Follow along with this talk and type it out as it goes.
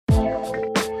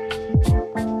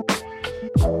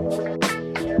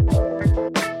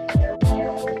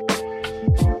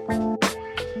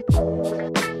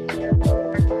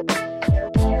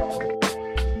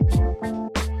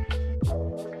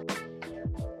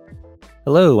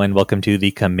Hello, and welcome to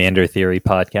the Commander Theory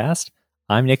podcast.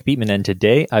 I'm Nick Beatman, and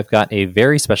today I've got a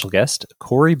very special guest,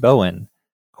 Corey Bowen.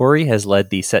 Corey has led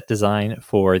the set design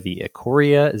for the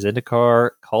Ikoria,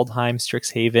 Zendikar, Kaldheim,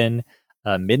 Strixhaven,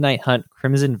 Midnight Hunt,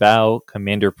 Crimson Vow,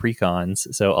 Commander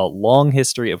Precons. So a long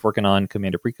history of working on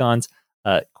Commander Precons.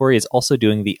 Corey is also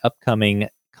doing the upcoming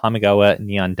Kamigawa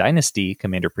Neon Dynasty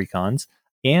Commander Precons.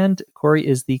 And Corey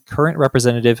is the current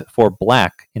representative for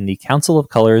Black in the Council of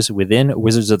Colors within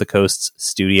Wizards of the Coast's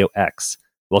Studio X.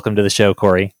 Welcome to the show,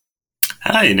 Corey.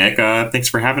 Hi, Nick. Thanks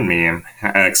for having me. I'm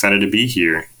excited to be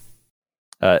here.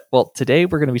 Well, today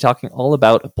we're going to be talking all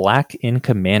about Black in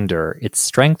Commander, its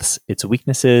strengths, its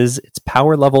weaknesses, its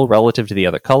power level relative to the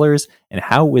other colors, and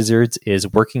how Wizards is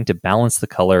working to balance the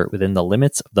color within the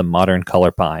limits of the modern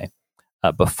color pie.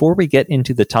 Before we get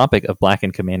into the topic of Black in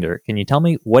Commander, can you tell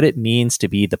me what it means to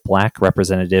be the Black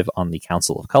representative on the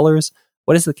Council of Colors?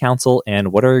 What is the Council,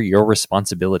 and what are your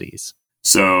responsibilities?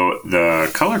 So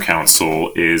the Color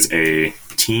Council is a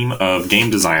team of game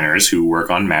designers who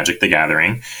work on Magic the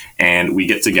Gathering, and we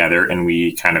get together and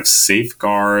we kind of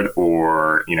safeguard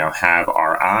or, have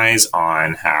our eyes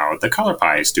on how the color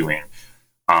pie is doing.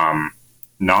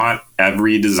 Not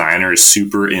every designer is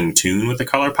super in tune with the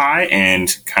color pie,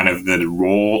 and kind of the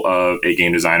role of a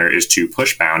game designer is to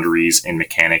push boundaries in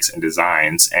mechanics and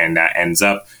designs, and that ends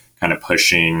up kind of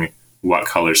pushing what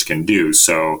colors can do.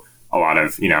 So a lot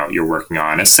of, you're working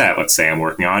on a set. Let's say I'm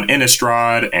working on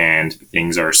Innistrad, and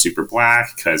things are super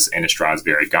black because Innistrad is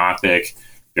very gothic,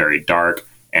 very dark,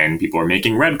 and people are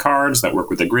making red cards that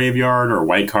work with the graveyard or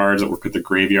white cards that work with the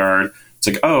graveyard. It's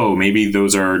like, oh, maybe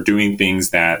those are doing things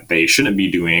that they shouldn't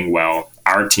be doing. Well,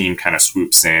 our team kind of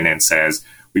swoops in and says,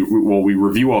 we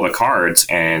review all the cards,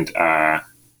 and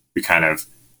we kind of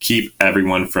keep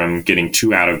everyone from getting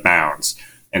too out of bounds.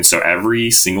 And so every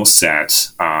single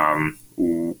set,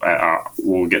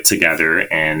 we'll get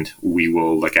together and we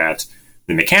will look at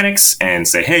the mechanics and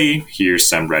say, hey, here's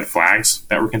some red flags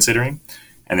that we're considering.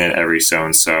 And then every so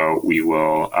and so we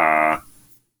will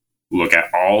look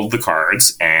at all the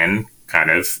cards and kind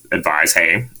of advise,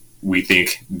 hey, we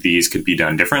think these could be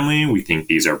done differently. We think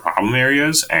these are problem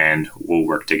areas, and we'll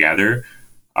work together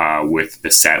with the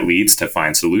set leads to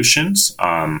find solutions.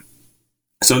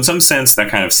 So in some sense, that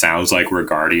kind of sounds like we're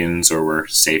guardians or we're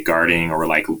safeguarding or we're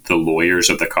like the lawyers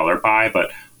of the color pie,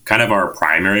 but kind of our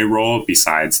primary role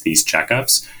besides these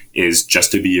checkups is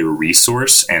just to be a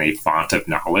resource and a font of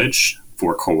knowledge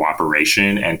for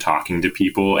cooperation and talking to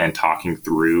people and talking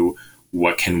through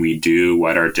what can we do,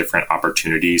 what are different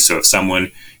opportunities. So if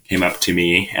someone came up to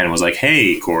me and was like,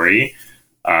 hey, Corey,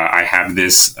 I have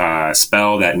this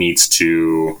spell that needs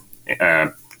to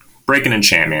break an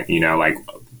enchantment, like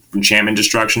enchantment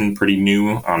destruction, pretty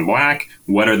new on Black.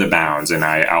 What are the bounds? And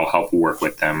I'll help work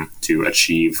with them to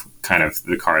achieve kind of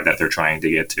the card that they're trying to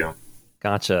get to.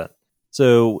 Gotcha.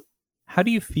 So how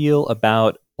do you feel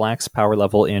about Black's power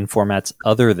level in formats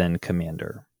other than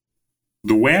Commander?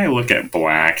 The way I look at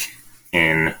Black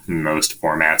in most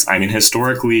formats,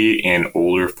 historically in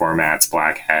older formats,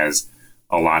 Black has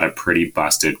a lot of pretty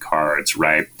busted cards,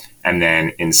 right? And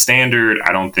then in Standard,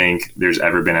 I don't think there's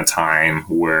ever been a time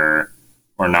where,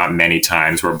 or not many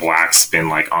times, where Black's been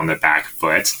like on the back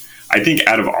foot. I think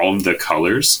out of all of the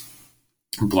colors,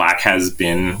 Black has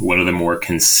been one of the more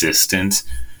consistent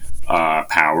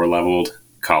power leveled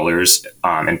colors.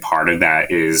 And part of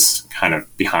that is kind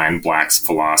of behind Black's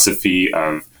philosophy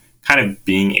of kind of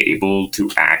being able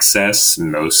to access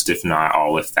most, if not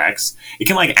all, effects. It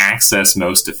can access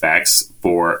most effects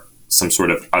for some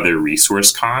sort of other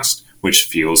resource cost, which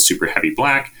feels super heavy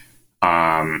Black.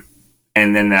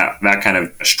 And then that kind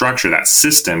of structure, that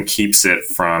system, keeps it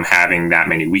from having that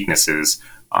many weaknesses,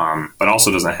 but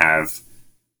also doesn't have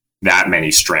that many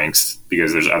strengths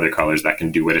because there's other colors that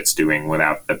can do what it's doing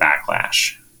without the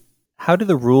backlash. How do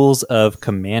the rules of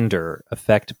Commander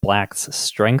affect Black's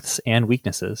strengths and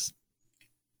weaknesses?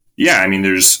 Yeah,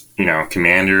 there's,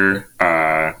 Commander,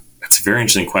 that's a very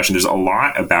interesting question. There's a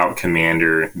lot about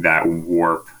Commander that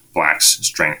warp Black's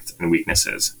strengths and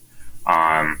weaknesses.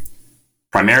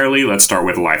 Primarily, let's start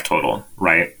with life total,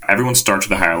 right? Everyone starts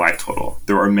with a higher life total.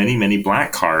 There are many, many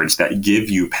Black cards that give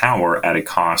you power at a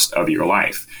cost of your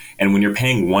life. And when you're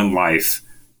paying one life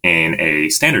in a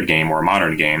standard game or a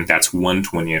modern game, that's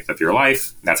 1/20th of your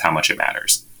life. That's how much it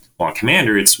matters. Well, on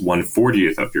Commander, it's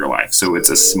 1/40th of your life. So it's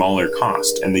a smaller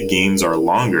cost, and the games are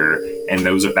longer, and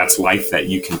that's life that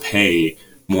you can pay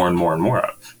more and more and more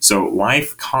of. So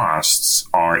life costs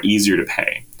are easier to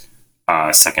pay.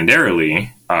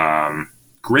 Secondarily,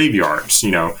 graveyards,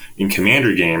 in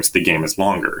Commander games, the game is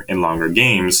longer. In longer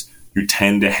games, you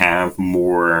tend to have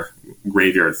more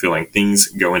graveyard filling. Things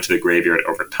go into the graveyard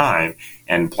over time,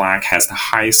 and black has the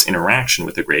highest interaction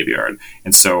with the graveyard.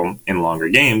 And so in longer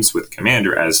games with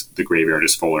Commander, as the graveyard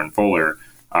is fuller and fuller,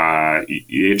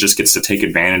 it just gets to take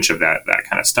advantage of that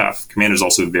kind of stuff. Commander's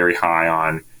also very high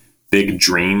on big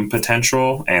dream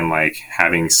potential and like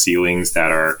having ceilings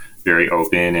that are very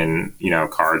open, and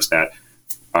cards that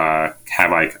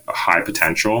have like a high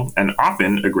potential. And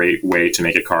often a great way to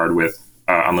make a card with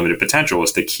unlimited potential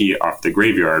is to key off the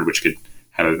graveyard, which could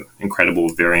have an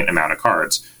incredible variant amount of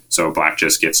cards. So black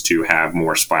just gets to have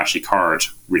more splashy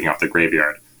cards reading off the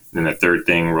graveyard. And then the third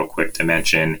thing, real quick to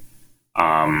mention,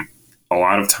 a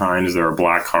lot of times there are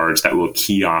black cards that will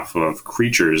key off of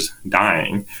creatures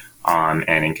dying.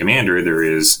 And in Commander, there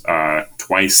is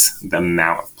twice the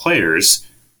amount of players,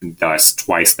 thus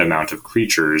twice the amount of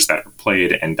creatures that are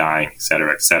played and dying, et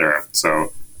cetera, et cetera.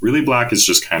 So really black is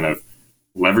just kind of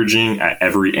leveraging at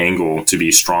every angle to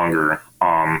be stronger.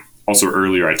 Also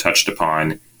earlier I touched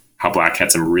upon how black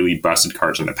had some really busted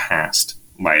cards in the past.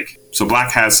 So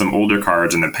black has some older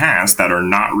cards in the past that are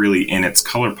not really in its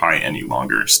color pie any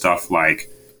longer. Stuff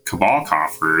like Cabal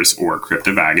Coffers or Crypt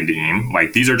of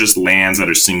Agadeem. These are just lands that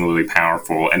are singularly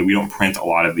powerful, and we don't print a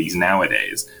lot of these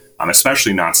nowadays.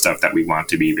 Especially not stuff that we want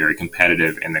to be very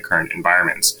competitive in the current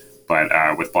environments.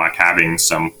 But with black having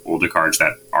some older cards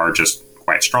that are just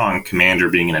quite strong, Commander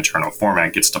being an eternal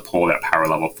format gets to pull that power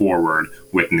level forward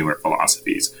with newer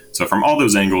philosophies. So from all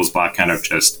those angles, black kind of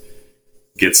just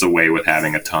gets away with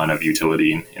having a ton of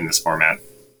utility in this format.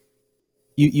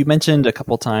 You mentioned a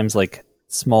couple times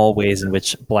small ways in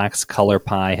which black's color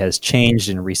pie has changed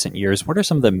in recent years. What are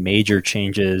some of the major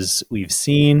changes we've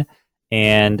seen?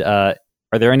 And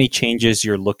are there any changes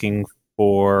you're looking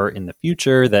for in the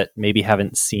future that maybe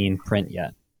haven't seen print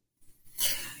yet?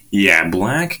 Yeah,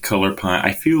 black color pie.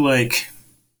 I feel like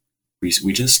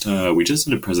we just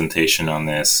did a presentation on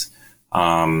this.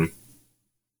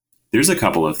 There's a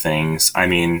couple of things. I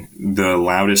mean, the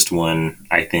loudest one,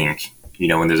 I think,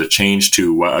 when there's a change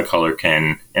to what a color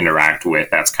can interact with,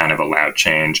 that's kind of a loud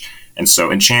change. And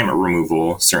so enchantment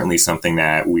removal, certainly something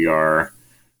that we are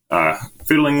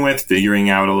fiddling with, figuring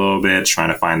out a little bit, trying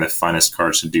to find the funnest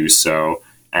cards to do so.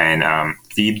 And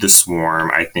Feed the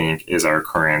Swarm, I think, is our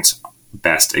current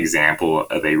best example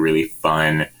of a really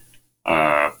fun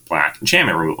black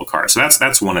enchantment removal card. So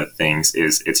that's one of the things,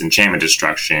 is it's enchantment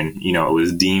destruction. It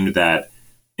was deemed that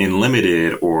in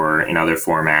limited or in other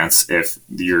formats, if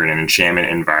you're in an enchantment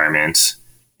environment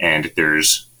and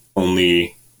there's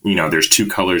only, there's two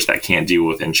colors that can't deal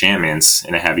with enchantments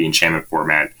in a heavy enchantment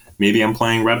format, maybe I'm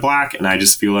playing red-black and I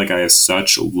just feel like I have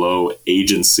such low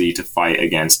agency to fight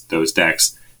against those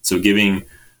decks. So giving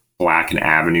black an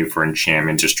avenue for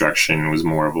enchantment destruction was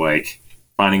more of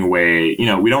finding a way,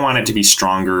 we don't want it to be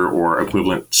stronger or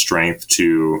equivalent strength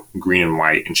to green and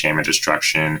white enchantment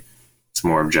destruction. It's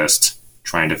more of just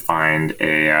trying to find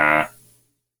a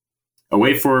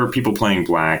way for people playing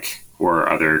black or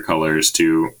other colors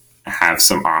to have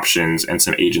some options and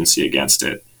some agency against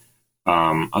it.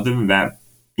 Other than that,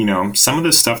 some of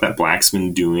the stuff that black's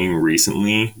been doing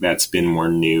recently that's been more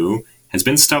new has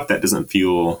been stuff that doesn't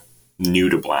feel new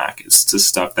to black. It's just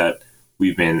stuff that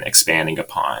we've been expanding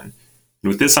upon. And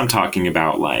with this, I'm talking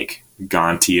about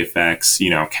Gonti effects,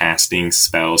 casting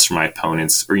spells from my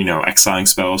opponents, or, exiling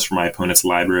spells from my opponent's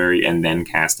library and then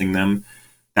casting them.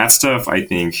 That stuff, I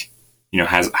think,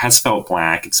 has felt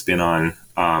black. It's been on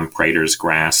Praetor's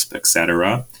Grasp,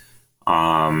 etc.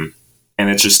 And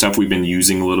it's just stuff we've been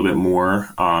using a little bit more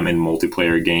in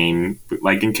multiplayer game,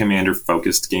 in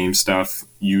Commander-focused game stuff,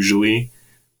 usually.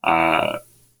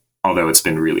 Although it's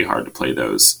been really hard to play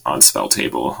those on Spell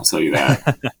Table, I'll tell you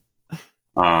that.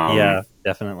 Yeah,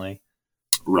 definitely.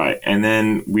 Right. And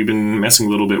then we've been messing a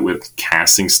little bit with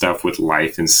casting stuff with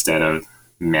life instead of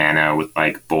mana, with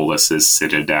Bolas's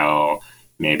Citadel,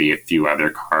 maybe a few other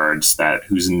cards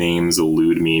whose names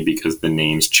elude me because the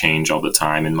names change all the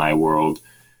time in my world.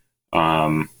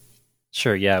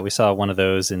 Sure, yeah. We saw one of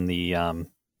those in the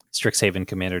Strixhaven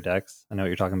Commander decks. I know what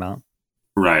you're talking about.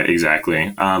 Right,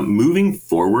 exactly. Moving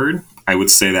forward, I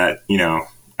would say that,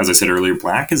 as I said earlier,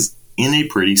 black is in a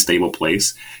pretty stable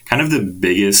place. Kind of the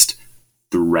biggest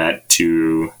threat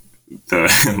to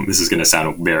this is going to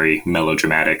sound very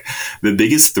melodramatic, the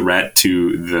biggest threat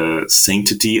to the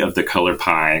sanctity of the color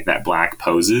pie that black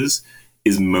poses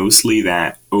is mostly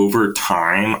that over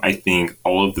time, I think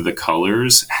all of the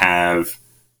colors have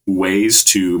ways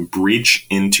to breach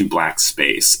into black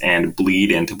space and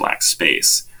bleed into black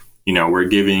space. We're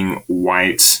giving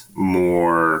white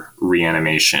more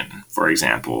reanimation, for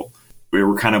example.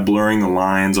 We're kind of blurring the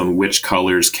lines on which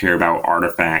colors care about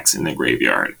artifacts in the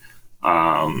graveyard.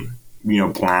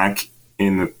 black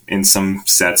in some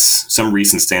sets, some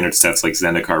recent standard sets like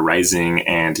Zendikar Rising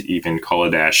and even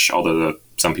Kaladesh, although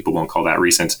some people won't call that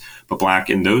recent, but black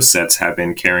in those sets have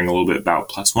been caring a little bit about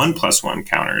 +1/+1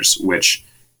 counters, which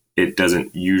it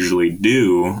doesn't usually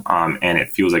do, and it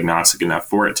feels agnostic enough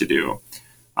for it to do.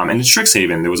 And in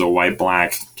Strixhaven, there was a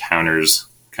white-black counters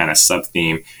kind of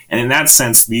sub-theme, and in that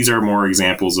sense, these are more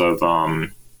examples of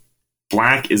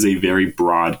black is a very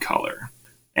broad color.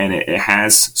 And it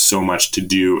has so much to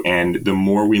do, and the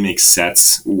more we make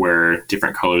sets where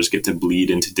different colors get to bleed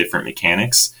into different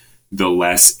mechanics, the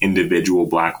less individual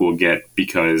black will get,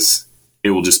 because it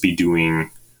will just be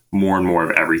doing more and more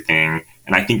of everything.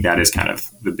 And I think that is kind of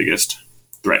the biggest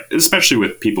threat, especially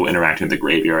with people interacting with the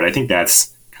graveyard. I think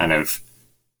that's kind of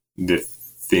the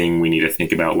thing we need to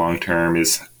think about long term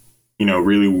is,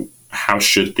 really how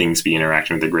should things be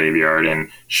interacting with the graveyard, and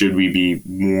should we be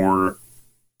more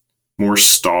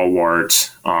stalwart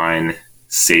on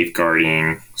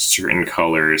safeguarding certain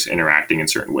colors interacting in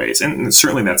certain ways. And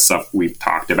certainly that's stuff we've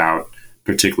talked about,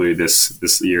 particularly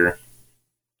this year.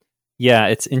 Yeah,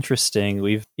 it's interesting.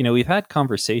 We've had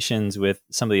conversations with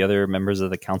some of the other members of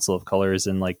the Council of Colors,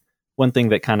 and like one thing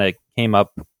that kind of came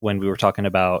up when we were talking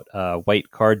about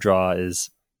white card draw is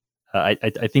I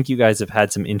think you guys have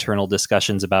had some internal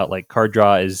discussions about like card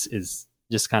draw is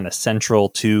just kind of central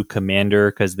to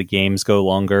Commander because the games go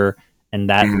longer. And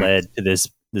that led to this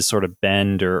sort of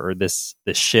bend or this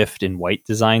shift in white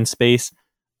design space.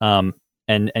 And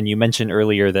you mentioned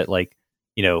earlier that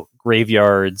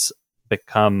graveyards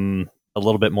become a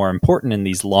little bit more important in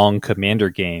these long Commander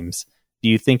games. Do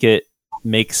you think it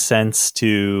makes sense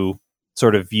to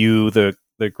sort of view the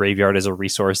graveyard as a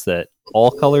resource that all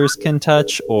colors can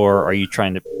touch, or are you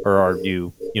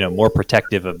more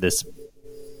protective of this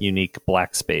unique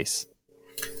black space?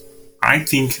 I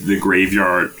think the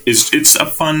graveyard it's a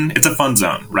fun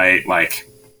zone, right?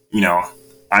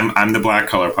 I'm the Black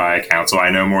Color Pie account, so I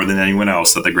know more than anyone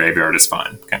else that the graveyard is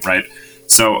fun, right?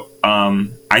 So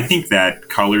I think that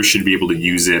colors should be able to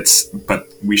use it, but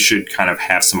we should kind of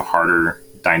have some harder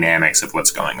dynamics of what's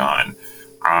going on.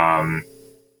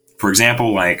 For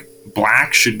example,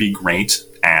 black should be great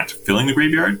at filling the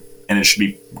graveyard, and it should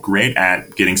be great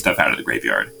at getting stuff out of the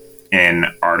graveyard. In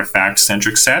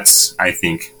artifact-centric sets, I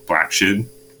think black should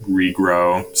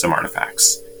regrow some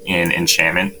artifacts. In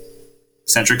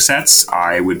enchantment-centric sets,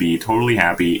 I would be totally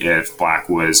happy if black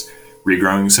was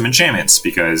regrowing some enchantments,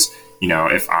 because,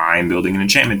 if I'm building an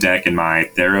enchantment deck in my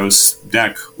Theros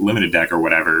deck, limited deck or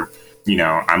whatever,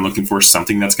 I'm looking for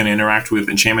something that's going to interact with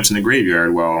enchantments in the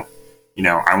graveyard. Well,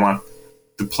 I want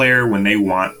the player, when they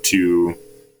want to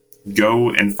go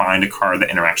and find a card that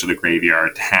interacts with the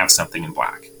graveyard, to have something in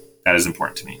black. That is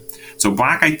important to me. So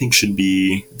black, I think, should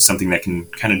be something that can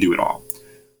kind of do it all.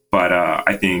 But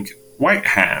I think white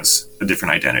has a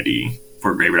different identity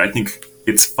for graveyard. I think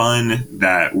it's fun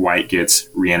that white gets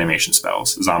reanimation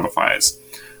spells, zombifies.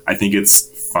 I think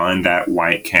it's fun that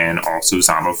white can also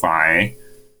zombify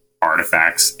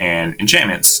artifacts and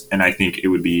enchantments. And I think it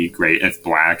would be great if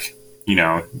black,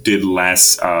 did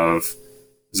less of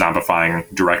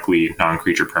zombifying directly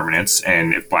non-creature permanents,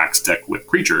 and if black stuck with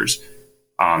creatures.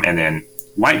 And then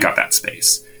white got that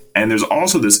space. And there's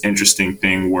also this interesting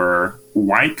thing where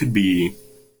white could be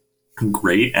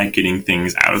great at getting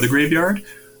things out of the graveyard,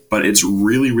 but it's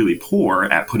really, really poor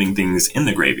at putting things in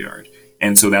the graveyard.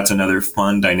 And so that's another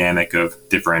fun dynamic of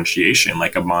differentiation.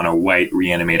 Like a mono white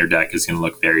reanimator deck is going to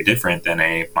look very different than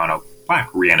a mono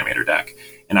black reanimator deck.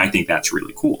 And I think that's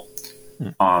really cool.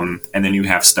 And then you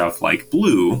have stuff like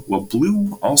blue. Well,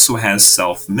 blue also has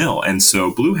self-mill. And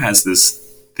so blue has this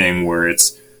thing where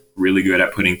it's really good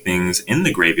at putting things in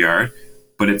the graveyard,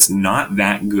 but it's not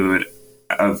that good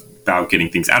about getting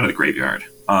things out of the graveyard.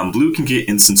 Blue can get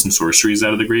instants and sorceries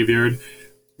out of the graveyard,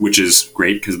 which is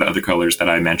great because the other colors that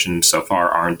I mentioned so far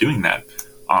aren't doing that.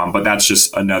 But that's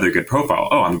just another good profile.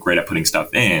 Oh, I'm great at putting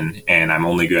stuff in, and I'm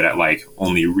only good at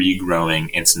only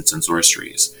regrowing instants and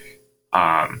sorceries.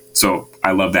 So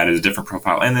I love that as a different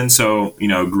profile. And then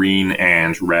green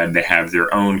and red, they have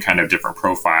their own kind of different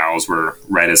profiles, where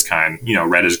red is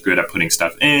red is good at putting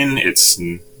stuff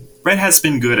in. Red has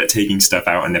been good at taking stuff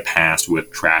out in the past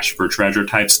with trash for treasure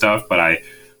type stuff. But I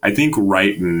think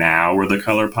right now where the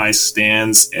color pie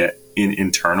stands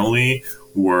internally,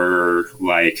 we're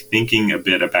thinking a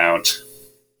bit about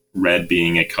red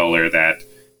being a color that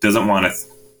doesn't want to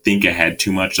think ahead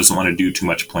too much, doesn't want to do too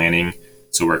much planning.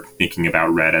 So we're thinking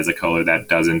about red as a color that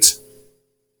doesn't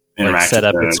interact, set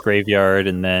up its graveyard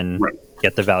and then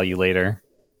get the value later.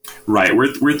 Right.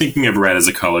 We're thinking of red as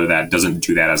a color that doesn't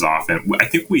do that as often. I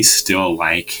think we still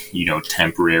like,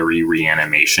 temporary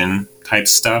reanimation type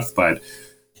stuff, but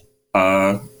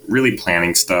Really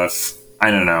planning stuff.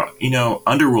 I don't know.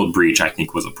 Underworld Breach, I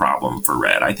think, was a problem for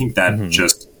red. I think that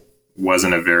just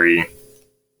wasn't a very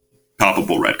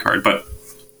palpable red card. But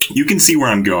you can see where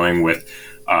I'm going with.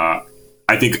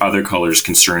 I think other colors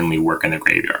can certainly work in the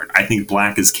graveyard. I think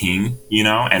black is king,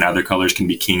 and other colors can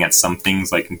be king at some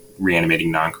things like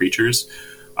reanimating non-creatures.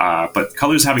 But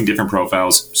colors having different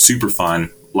profiles, super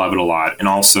fun. Love it a lot. And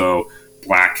also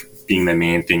black being the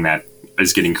main thing that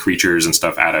is getting creatures and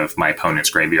stuff out of my opponent's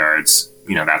graveyards.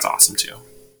 That's awesome too.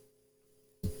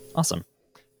 Awesome.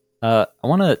 I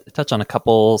want to touch on a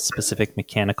couple specific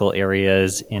mechanical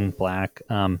areas in black.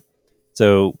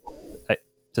 To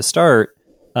start,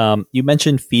 you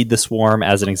mentioned Feed the Swarm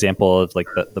as an example of like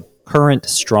the current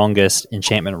strongest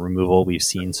enchantment removal we've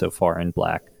seen so far in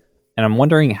black. And I'm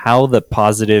wondering how the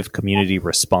positive community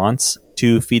response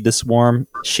to Feed the Swarm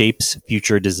shapes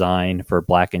future design for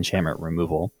black enchantment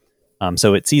removal.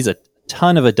 So it sees a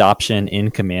ton of adoption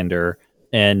in Commander,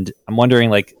 and I'm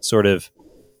wondering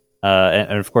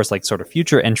and of course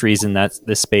future entries in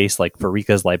this space like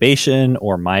Pharika's Libation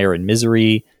or Mire and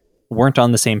Misery weren't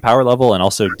on the same power level and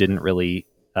also didn't really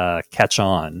catch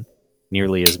on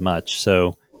nearly as much.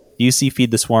 So do you see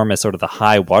Feed the Swarm as sort of the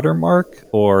high watermark,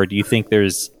 or do you think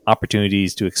there's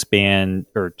opportunities to expand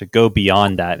or to go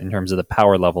beyond that in terms of the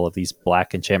power level of these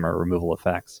black enchantment removal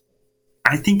effects?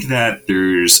 I think that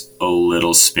there's a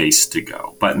little space to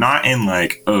go, but not in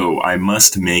I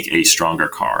must make a stronger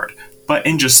card, but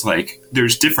in just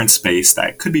there's different space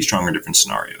that could be strong in different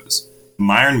scenarios.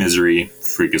 Mire and Misery,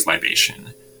 Pharika's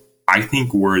Libation. I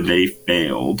think where they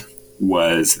failed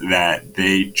was that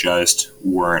they just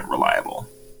weren't reliable.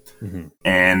 Mm-hmm.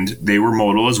 And they were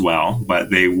modal as well, but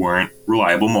they weren't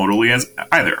reliable modally as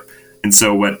either. And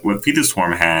so what Feed the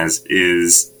Swarm has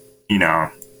is,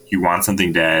 you want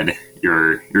something dead,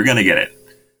 you're going to get it.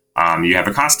 You have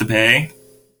a cost to pay,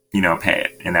 pay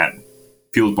it. And that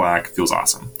feels black, feels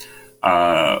awesome.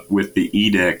 With the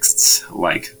edicts,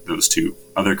 like those two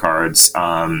other cards,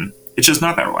 it's just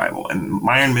not that reliable. And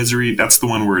Mire and Misery, that's the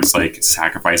one where it's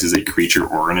sacrifices a creature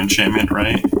or an enchantment,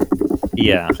 right?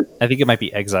 Yeah, I think it might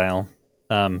be Exile.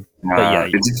 But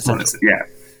yeah,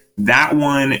 that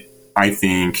one, I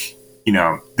think,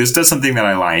 this does something that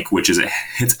I like, which is it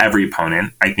hits every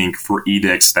opponent. I think for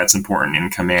edicts, that's important in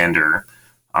Commander,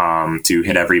 to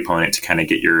hit every opponent to kind of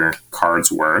get your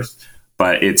card's worth.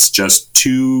 But it's just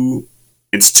too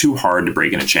hard to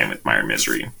break an enchantment with Mire and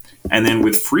Misery. And then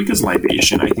with Pharika's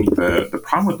Libation, I think the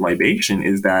problem with Libation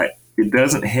is that it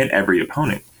doesn't hit every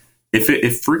opponent.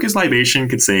 If Pharika's Libation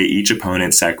could say each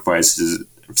opponent sacrifices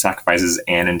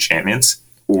an enchantment,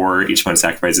 or each opponent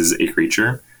sacrifices a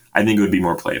creature, I think it would be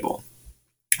more playable.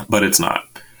 But it's not.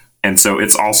 And so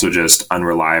it's also just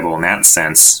unreliable in that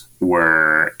sense,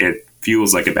 where it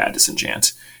feels like a bad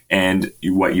disenchant. And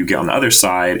what you get on the other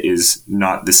side is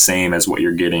not the same as what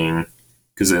you're getting,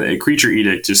 because a creature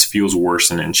edict just feels worse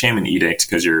than an enchantment edict,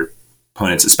 because your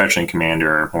opponents, especially in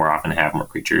Commander, more often have more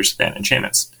creatures than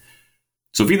enchantments.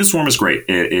 So Feed the Swarm is great.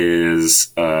 It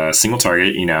is a single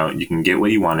target. You can get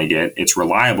what you want to get. It's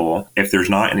reliable. If there's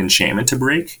not an enchantment to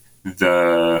break,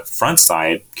 the front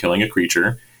side, killing a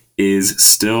creature, is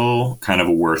still kind of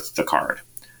worth the card.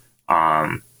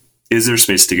 Is there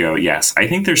space to go? Yes, I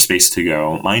think there's space to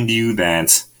go. Mind you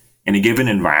that in a given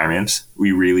environment,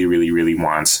 we really, really, really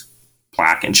want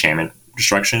black enchantment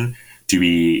destruction to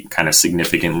be kind of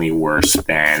significantly worse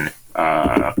than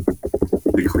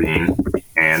the green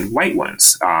and white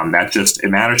ones. It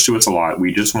matters to us a lot.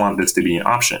 We just want this to be an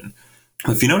option.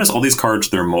 If you notice, all these cards,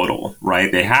 they're modal,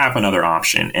 right? They have another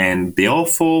option. And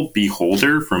Baleful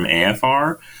Beholder from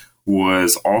AFR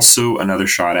was also another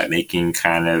shot at making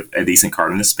kind of a decent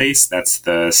card in this space. That's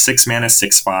the 6 mana,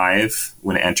 6/5.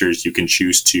 When it enters, you can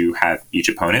choose to have each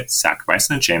opponent sacrifice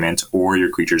an enchantment, or your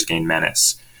creatures gain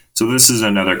menace. So this is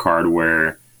another card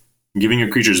where giving your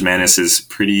creatures menace is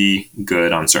pretty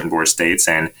good on certain board states,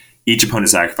 and each opponent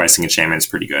sacrificing enchantment is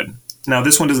pretty good. Now,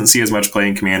 this one doesn't see as much play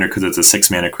in Commander because it's a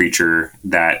 6 mana creature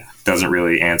that doesn't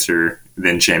really answer the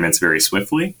enchantments very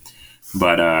swiftly.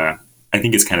 But I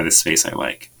think it's kind of the space I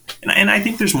like. And I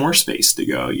think there's more space to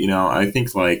go. I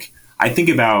think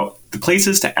about the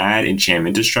places to add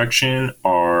enchantment destruction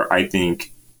are, I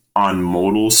think, on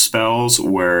modal spells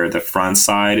where the front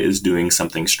side is doing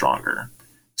something stronger.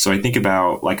 So I think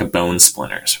about a Bone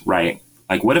Splinters, right?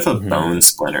 What if a Bone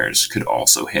Splinters could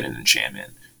also hit an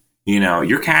enchantment?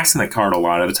 You're casting the card a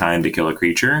lot of the time to kill a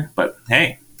creature, but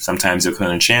hey, sometimes you'll kill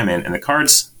an enchantment, and the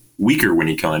card's weaker when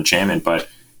you kill an enchantment, but,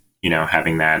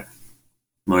 having that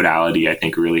modality, I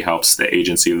think, really helps the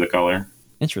agency of the color.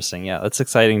 Interesting. Yeah, that's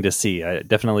exciting to see.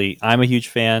 I'm a huge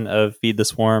fan of Feed the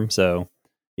Swarm, so,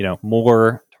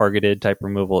 more targeted type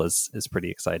removal is pretty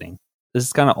exciting. This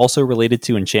is kind of also related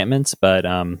to enchantments, but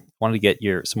wanted to get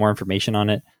some more information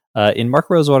on it. In Mark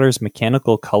Rosewater's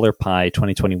Mechanical Color Pie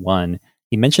 2021,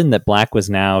 he mentioned that black was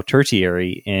now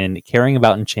tertiary in caring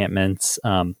about enchantments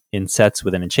in sets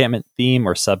with an enchantment theme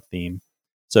or sub-theme.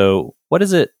 So what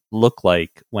does it look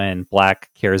like when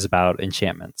black cares about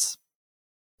enchantments?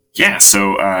 Yeah,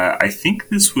 so I think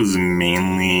this was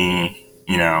mainly,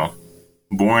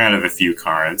 born out of a few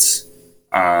cards.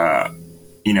 I'll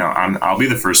be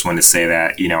the first one to say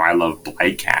that, I love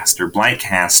Blightcaster.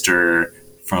 Blightcaster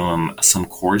from some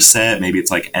core set, maybe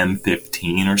it's like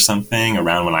M15 or something,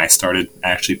 around when I started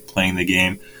actually playing the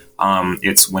game.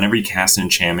 It's whenever you cast an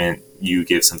enchantment, you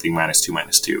give something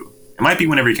 -2/-2. It might be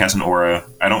whenever you cast an aura.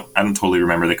 I don't totally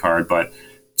remember the card, but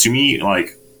to me,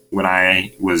 like, when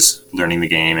I was learning the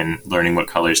game and learning what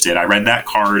colors did, I read that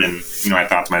card and, I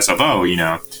thought to myself,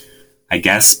 I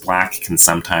guess black can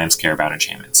sometimes care about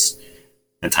enchantments.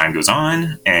 And time goes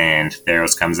on, and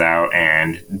Theros comes out,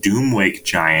 and Doomwake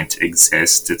Giant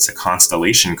exists. It's a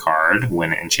constellation card.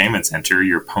 When enchantments enter,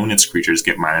 your opponent's creatures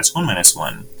get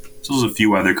 -1/-1. So there's a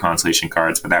few other constellation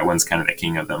cards, but that one's kind of the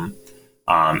king of them.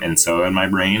 And so in my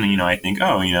brain, I think,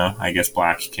 I guess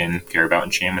black can care about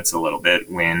enchantments a little bit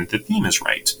when the theme is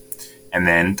right. And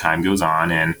then time goes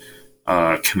on, and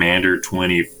Commander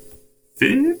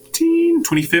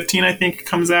 2015, I think,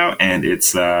 comes out, and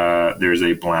it's there's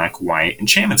a black-white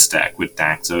enchantments deck with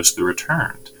Daxos the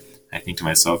Returned. I think to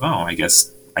myself, I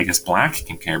guess black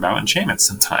can care about enchantments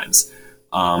sometimes.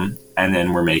 And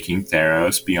then we're making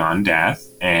Theros Beyond Death,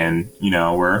 and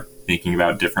we're thinking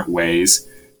about different ways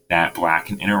that black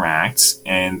can interact,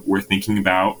 and we're thinking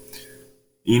about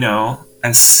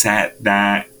a set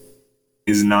that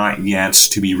is not yet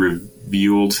to be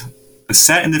revealed. A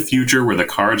set in the future where the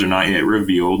cards are not yet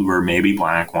revealed, where maybe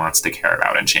black wants to care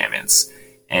about enchantments.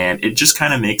 And it just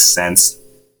kind of makes sense.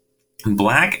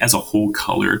 Black as a whole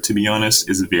color, to be honest,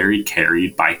 is very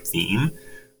carried by theme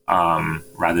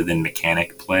rather than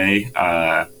mechanic play.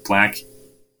 Black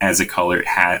as a color,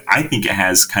 I think it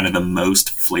has kind of the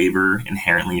most flavor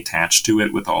inherently attached to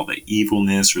it, with all the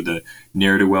evilness or the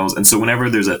narrative wells. And so whenever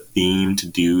there's a theme to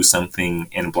do something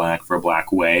in black for a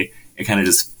black way, it kind of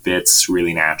just fits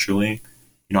really naturally.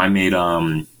 I made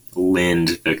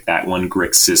Lind, that one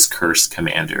Grixis Cursed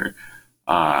commander.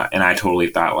 And I totally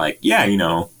thought,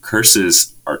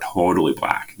 curses are totally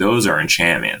black. Those are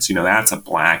enchantments. That's a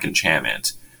black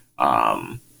enchantment.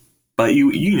 But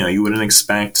you wouldn't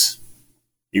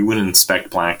expect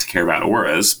black to care about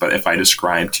auras. But if I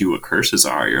describe to you what curses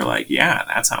are, you're like, yeah,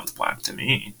 that sounds black to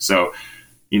me. So,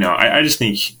 I just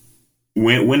think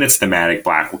when it's thematic,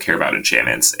 black will care about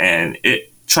enchantments, and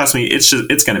trust me, it's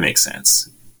going to make sense.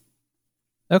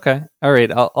 Okay, all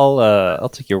right, I'll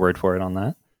take your word for it on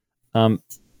that.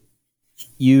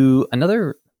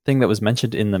 Another thing that was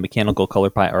mentioned in the Mechanical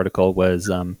Color Pie article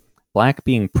was black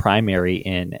being primary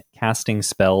in casting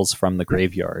spells from the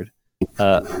graveyard.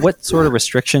 What sort of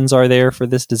restrictions are there for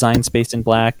this design space in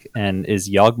black, and is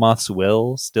Yawgmoth's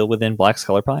Will still within black's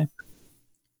color pie?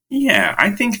 Yeah,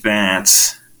 I think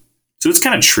that. So it's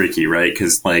kind of tricky, right?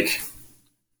 Because, I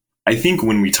think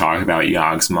when we talk about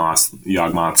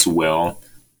Yawgmoth's Will,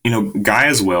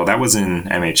 Gaia's Will, that was in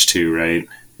MH2, right?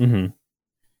 Mm-hmm.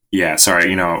 Yeah,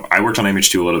 sorry, I worked on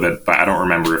MH2 a little bit, but I don't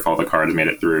remember if all the cards made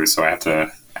it through, so I have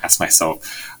to ask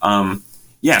myself.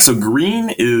 Yeah, so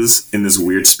green is in this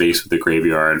weird space with the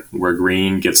graveyard, where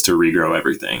green gets to regrow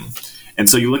everything. And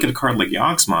so you look at a card like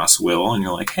Yawgmoth's Will, and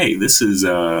you're like, hey, this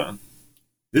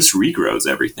regrows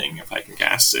everything if I can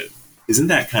cast it. Isn't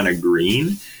that kind of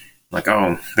green? Like,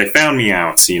 oh, they found me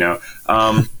out, So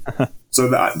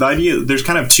the idea, there's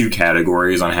kind of two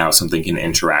categories on how something can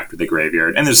interact with the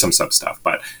graveyard, and there's some sub stuff,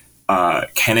 but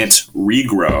can it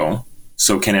regrow?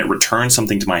 So can it return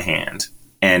something to my hand,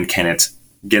 and can it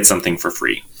get something for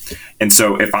free? And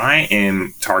so if I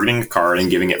am targeting a card and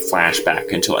giving it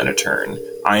flashback until end of turn,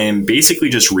 I am basically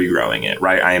just regrowing it,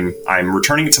 right? I'm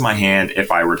returning it to my hand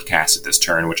if I were to cast it this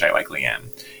turn, which I likely am.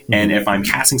 Mm-hmm. And if I'm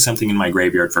casting something in my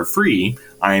graveyard for free,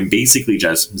 I'm basically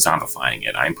just zombifying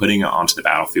it. I'm putting it onto the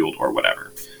battlefield or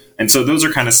whatever. And so those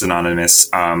are kind of synonymous.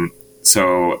 If,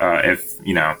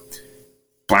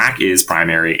 black is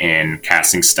primary in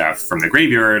casting stuff from the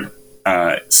graveyard,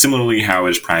 similarly how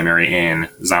is primary in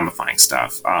zombifying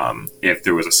stuff. If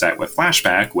there was a set with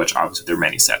flashback, which obviously there are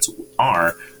many sets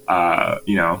are,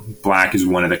 black is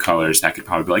one of the colors that could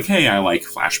probably be like, hey, I like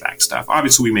flashback stuff.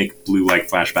 Obviously we make blue like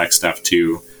flashback stuff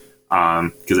too,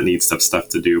 because it needs stuff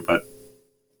to do. But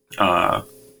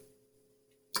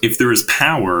if there is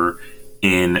power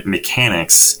in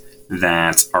mechanics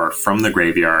that are from the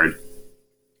graveyard,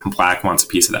 black wants a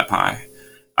piece of that pie.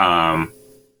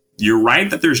 You're right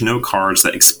that there's no cards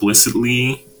that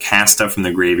explicitly cast stuff from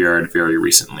the graveyard very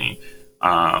recently.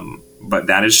 But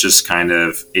that is just kind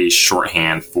of a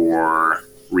shorthand for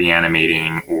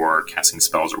reanimating or casting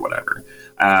spells or whatever.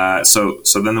 So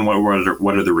then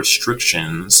what are the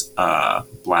restrictions?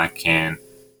 Black can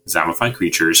zombify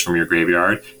creatures from your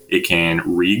graveyard. It can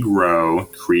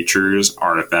regrow creatures,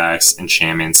 artifacts,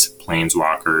 enchantments,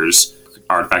 planeswalkers.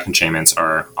 Artifact enchantments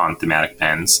are on thematic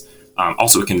pens.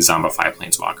 Also, it can zombify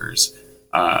planeswalkers.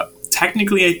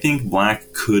 Technically, I think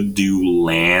Black could do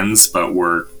lands, but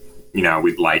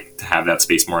we'd like to have that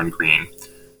space more in green.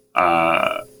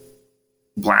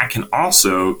 Black can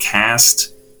also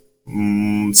cast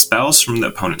spells from the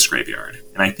opponent's graveyard,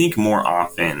 and I think more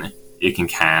often it can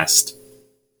cast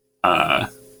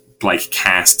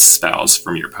spells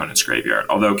from your opponent's graveyard.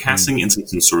 Although casting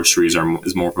instants and sorceries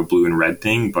is more of a blue and red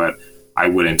thing, but I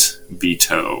wouldn't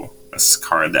veto a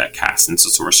card that casts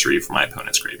instant sorcery from my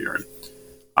opponent's graveyard.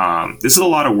 This is a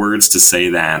lot of words to say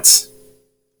that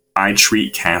I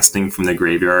treat casting from the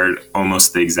graveyard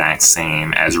almost the exact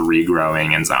same as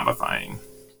regrowing and zombifying.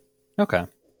 Okay.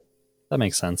 That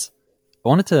makes sense. I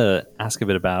wanted to ask a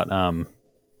bit about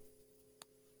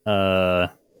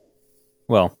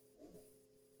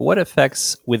what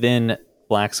effects within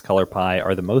Black's color pie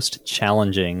are the most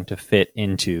challenging to fit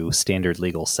into standard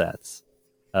legal sets?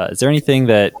 Is there anything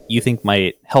that you think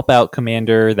might help out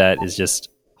Commander that is just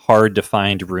hard to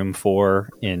find room for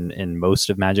in most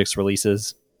of Magic's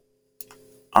releases?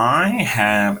 I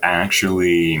have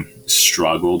actually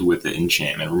struggled with the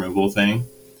enchantment removal thing.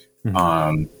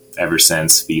 Ever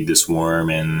since Feed the Swarm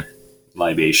and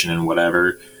Libation and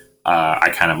whatever.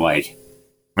 I kind of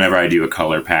whenever I do a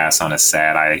color pass on a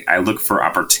set, I look for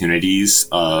opportunities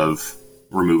of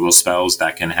removal spells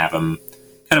that can have them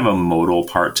kind of a modal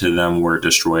part to them where it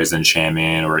destroys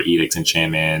enchantment or edicts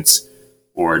enchantments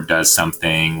or does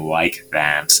something like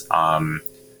that.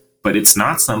 But it's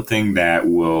not something that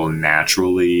will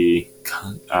naturally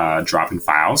drop in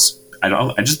files.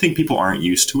 I just think people aren't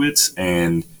used to it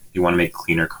and they want to make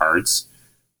cleaner cards.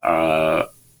 But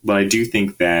I do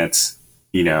think that,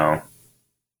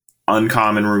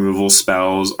 uncommon removal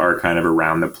spells are kind of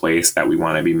around the place that we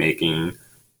want to be making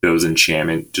those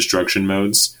enchantment destruction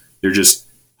modes. They're just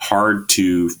hard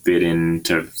to fit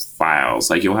into files.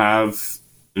 You'll have,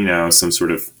 some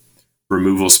sort of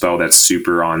removal spell that's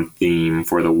super on theme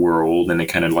for the world, and it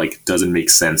kind of doesn't make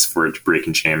sense for it to break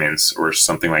enchantments or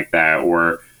something like that,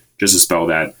 or just a spell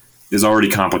that is already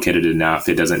complicated enough.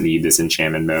 It doesn't need this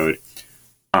enchantment mode.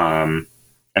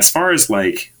 As far as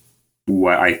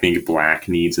what I think Black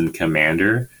needs in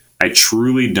Commander, I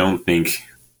truly don't think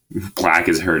Black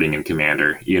is hurting in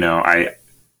Commander.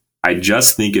 I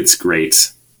just think it's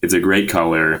great. It's a great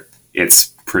color. It's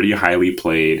pretty highly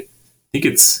played. I think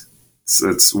it's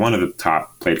one of the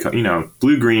top played.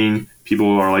 Blue green. People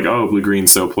are like, oh, blue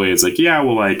green's so played. It's I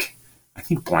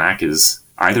think Black is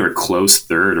either a close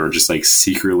third or just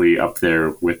secretly up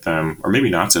there with them, or maybe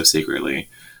not so secretly.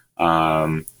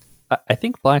 I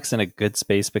think Black's in a good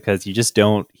space because you just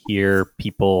don't hear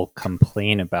people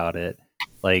complain about it.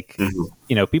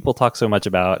 People talk so much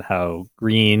about how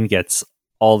green gets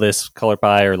all this color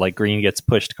pie, or green gets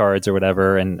pushed cards or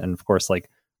whatever. And of course,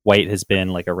 white has been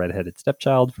a redheaded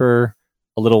stepchild for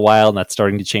a little while, and that's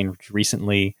starting to change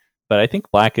recently. But I think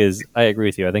Black is, I agree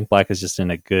with you. I think Black is just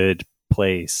in a good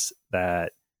place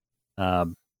that,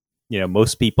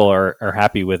 most people are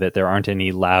happy with it. There aren't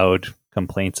any loud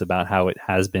complaints about how it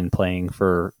has been playing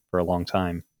for a long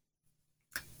time.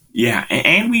 Yeah,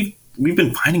 and we've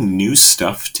been finding new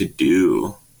stuff to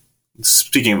do.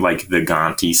 Speaking of the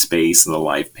Gonti space, the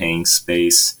life paying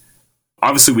space,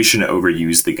 obviously we shouldn't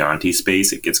overuse the Gonti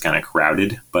space. It gets kind of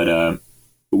crowded, but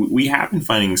we have been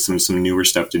finding some newer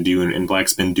stuff to do, and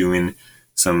Black's been doing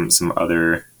some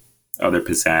other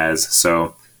pizzazz.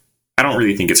 So I don't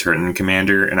really think it's hurting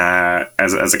Commander, and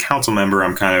as a council member,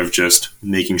 I'm kind of just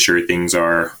making sure things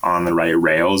are on the right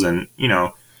rails. And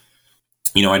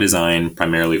I design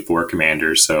primarily for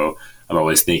Commander, so I'm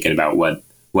always thinking about what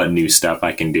new stuff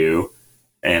I can do.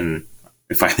 And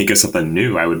if I think of something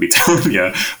new, I would be telling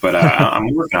you. But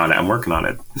I'm working on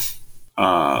it.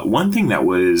 One thing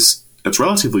that's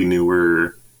relatively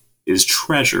newer is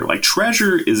Treasure.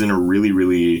 Treasure is in a really,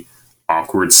 really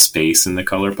awkward space in the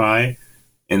color pie.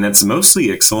 And that's mostly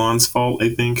Ixalan's fault, I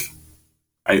think.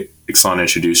 Ixalan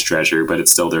introduced Treasure, but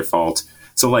it's still their fault.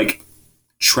 So,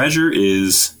 Treasure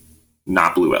is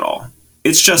not blue at all.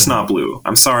 It's just not blue.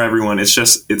 I'm sorry, everyone.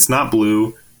 It's not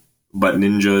blue, but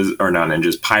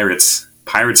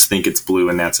pirates think it's blue,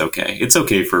 and that's okay. It's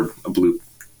okay for a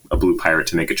blue pirate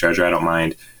to make a treasure. I don't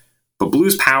mind. But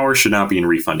blue's power should not be in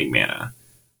refunding mana.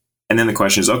 And then the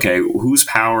question is, okay, whose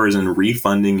power is in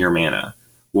refunding your mana?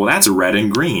 Well, that's red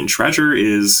and green. Treasure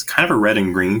is kind of a red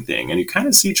and green thing. And you kind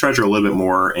of see treasure a little bit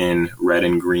more in red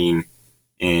and green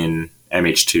in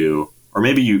MH2. Or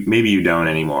maybe you don't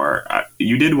anymore.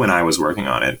 You did when I was working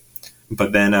on it.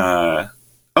 But then,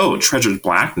 treasure's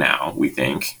black now, we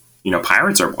think.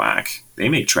 Pirates are black. They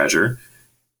make treasure.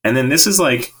 And then this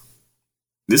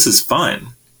is fun.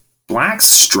 Black's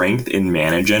strength in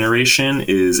mana generation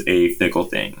is a fickle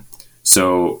thing.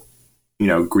 So,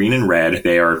 green and red,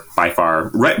 they are by far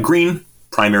green,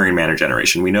 primary mana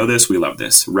generation. We know this. We love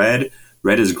this. Red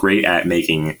is great at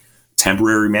making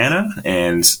temporary mana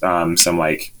and some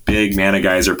like big mana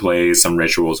geyser plays, some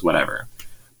rituals, whatever.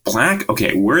 Black,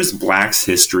 okay, where's Black's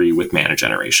history with mana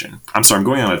generation? I'm sorry, I'm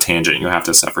going on a tangent. You'll have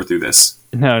to suffer through this.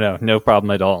 No problem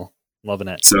at all. Loving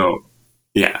it.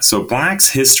 So Black's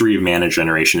history of mana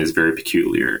generation is very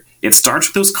peculiar. It starts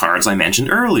with those cards I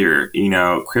mentioned earlier.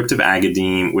 Crypt of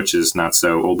Agadine, which is not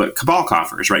so old, but Cabal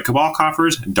Coffers, right? Cabal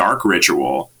Coffers, Dark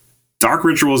Ritual. Dark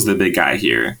Ritual is the big guy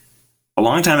here. A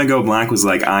long time ago, Black was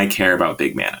like, I care about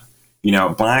big mana.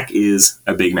 Black is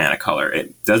a big mana color.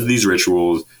 It does these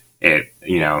rituals. It,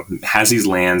 has these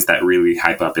lands that really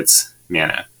hype up its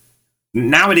mana.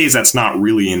 Nowadays, that's not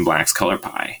really in Black's color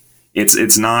pie.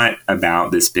 It's not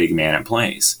about this big mana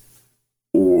plays.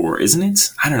 Or isn't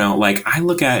it? I don't know. Like, I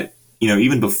look at,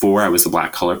 even before I was a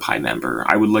Black color pie member,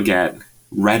 I would look at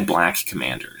red-black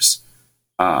commanders.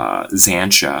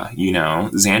 Xantcha,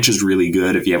 Xantcha's really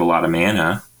good if you have a lot of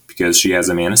mana because she has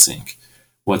a mana sink.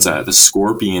 The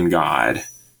Scorpion God?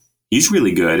 He's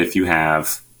really good if you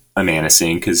have a mana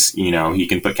sink because, he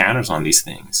can put counters on these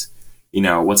things.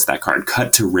 What's that card?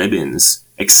 Cut to Ribbons,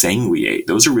 Exsanguiate.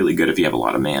 Those are really good if you have a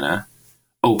lot of mana.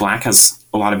 Oh, Black has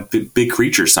a lot of big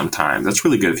creatures sometimes. That's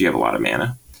really good if you have a lot of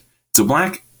mana. So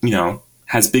Black,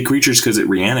 has big creatures because it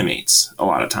reanimates a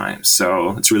lot of times.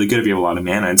 So it's really good if you have a lot of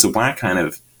mana. And so Black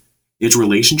its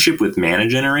relationship with mana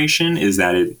generation is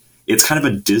that it's kind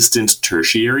of a distant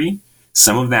tertiary.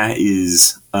 Some of that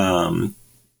is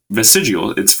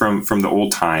vestigial. It's from the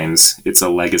old times. It's a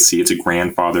legacy. It's a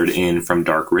grandfathered in from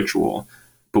Dark Ritual.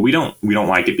 But we don't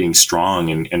like it being strong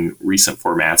in recent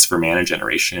formats for mana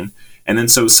generation. And then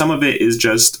so some of it is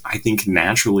just, I think,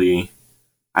 naturally,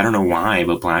 I don't know why,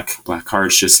 but black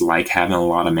cards just like having a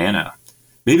lot of mana.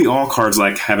 Maybe all cards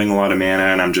like having a lot of mana,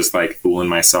 and I'm just like fooling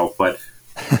myself. But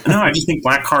no, I just think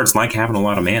black cards like having a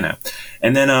lot of mana.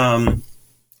 And then,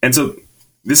 and so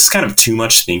this is kind of too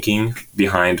much thinking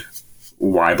behind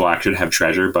why Black should have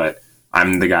treasure, but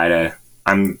I'm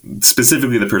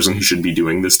specifically the person who should be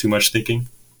doing this too much thinking.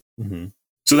 Mm-hmm.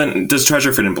 So then, does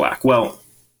treasure fit in Black? Well,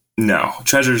 no,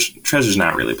 treasure's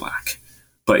not really Black.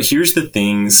 But here's the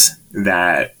things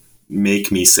that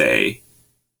make me say,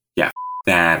 yeah,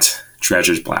 that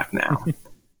treasure's Black now.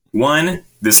 One,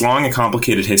 this long and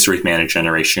complicated history of mana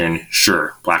generation,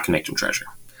 sure, Black can make them treasure.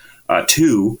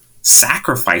 Two,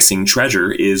 sacrificing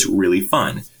treasure is really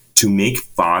fun. To make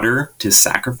fodder to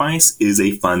sacrifice is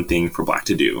a fun thing for Black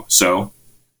to do. So,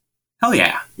 hell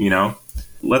yeah,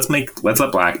 let's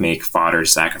let Black make fodder to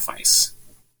sacrifice.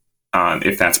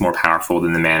 If that's more powerful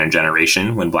than the mana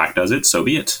generation when Black does it, so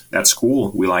be it. That's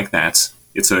cool. We like that.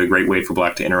 It's a great way for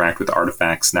Black to interact with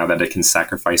artifacts now that it can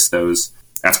sacrifice those.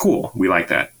 That's cool. We like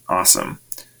that. Awesome.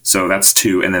 So that's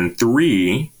 2. And then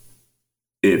 3,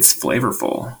 it's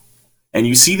flavorful. And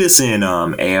you see this in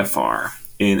AFR.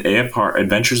 In AFR,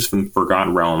 Adventures from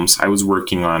Forgotten Realms, I was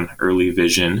working on Early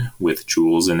Vision with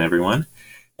Jules and everyone.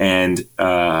 And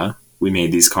we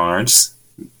made these cards.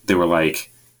 They were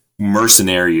like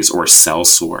mercenaries or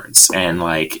sellswords. And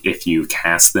like if you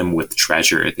cast them with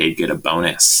treasure, they'd get a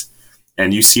bonus.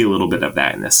 And you see a little bit of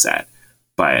that in this set.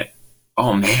 But,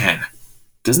 oh man,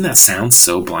 doesn't that sound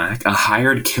so Black? A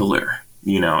hired killer,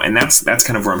 and that's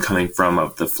kind of where I'm coming from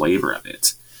of the flavor of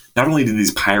it. Not only do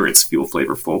these pirates feel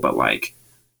flavorful, but like,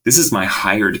 this is my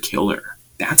hired killer.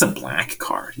 That's a Black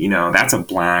card, that's a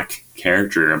Black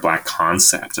character, a Black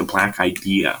concept, a Black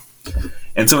idea.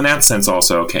 And so in that sense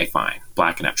also, okay, fine,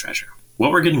 Black can have treasure.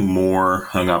 What we're getting more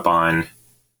hung up on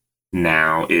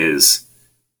now is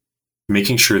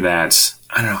making sure that,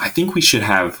 I don't know, I think we should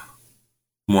have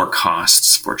more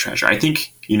costs for treasure. I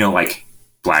think, like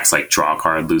Black's like draw a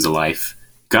card, lose a life.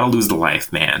 Gotta lose the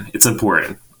life, man. It's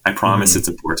important. I promise it's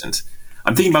important.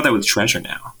 I'm thinking about that with treasure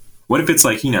now. What if it's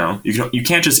like, you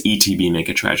can't just ETB make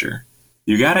a treasure.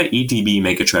 You gotta ETB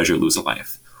make a treasure, lose a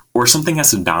life. Or something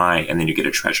has to die and then you get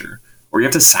a treasure. Or you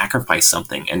have to sacrifice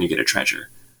something and you get a treasure.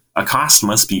 A cost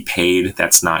must be paid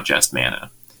that's not just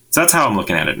mana. So that's how I'm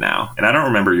looking at it now. And I don't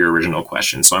remember your original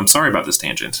question, so I'm sorry about this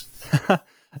tangent.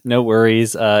 No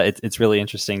worries. It's really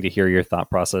interesting to hear your thought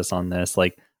process on this.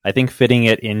 Like, I think fitting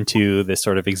it into this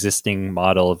sort of existing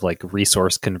model of like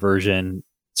resource conversion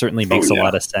certainly makes a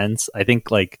lot of sense. I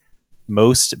think like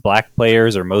most black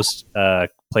players or most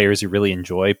players who really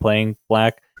enjoy playing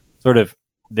black sort of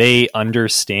they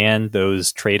understand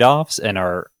those trade-offs and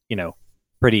are,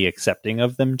 pretty accepting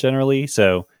of them generally.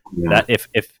 So that if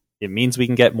it means we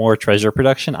can get more treasure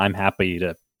production, I'm happy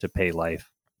to pay life.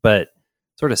 But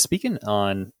sort of speaking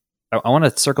on, I want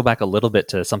to circle back a little bit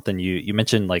to something you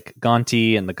mentioned, like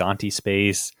Gonti and the Gonti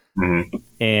space. Mm-hmm.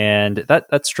 And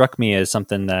that struck me as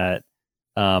something that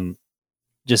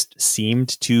just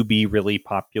seemed to be really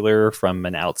popular from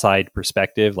an outside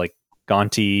perspective. Like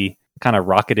Gonti kind of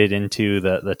rocketed into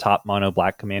the top mono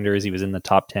black commanders. He was in the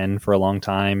top 10 for a long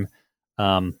time.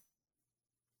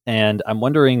 And I'm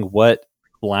wondering what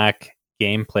black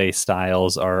gameplay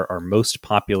styles are most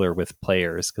popular with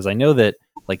players, because I know that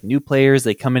like new players,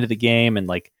 they come into the game and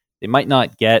like they might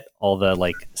not get all the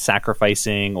like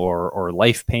sacrificing or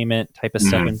life payment type of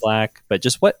stuff in black, but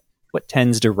just what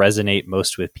tends to resonate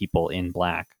most with people in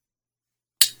black?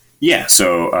 Yeah,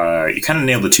 so you kind of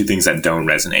nailed the two things that don't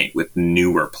resonate with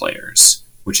newer players,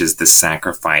 which is the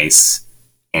sacrifice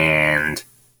and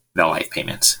the life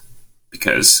payment.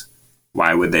 Because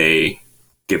why would they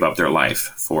give up their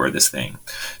life for this thing?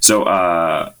 So,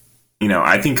 I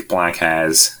think black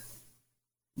has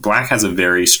a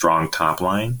very strong top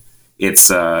line.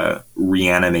 It's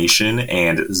reanimation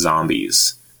and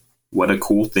zombies. What a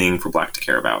cool thing for black to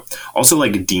care about. Also,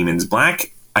 like demons,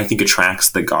 black, I think, attracts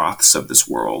the goths of this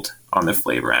world on the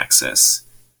flavor axis.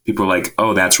 People are like,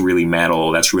 oh, that's really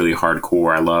metal. That's really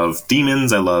hardcore. I love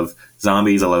demons. I love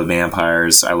zombies. I love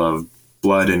vampires. I love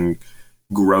blood and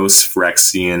gross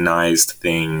Phyrexianized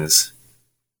things.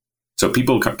 So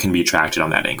people can be attracted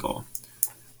on that angle.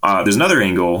 There's another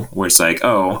angle where it's like,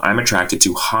 oh, I'm attracted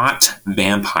to hot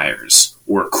vampires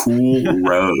or cool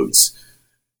rogues.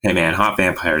 Hey man, hot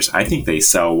vampires, I think they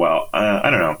sell well. I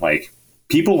don't know, like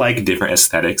people like different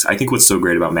aesthetics. I think what's so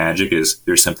great about Magic is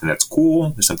there's something that's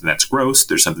cool, there's something that's gross,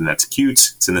 there's something that's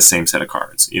cute. It's in the same set of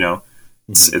cards,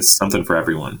 It's something for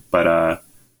everyone. But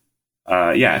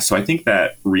so I think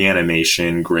that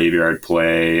reanimation, graveyard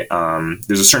play,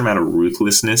 there's a certain amount of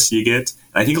ruthlessness you get.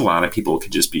 And I think a lot of people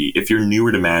could just be, if you're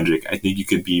newer to Magic, I think you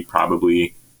could be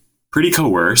probably pretty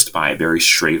coerced by very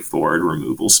straightforward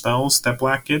removal spells that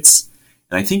black gets.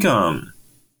 And I think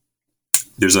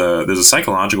there's a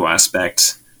psychological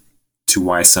aspect to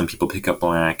why some people pick up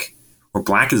black, where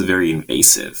black is very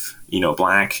invasive.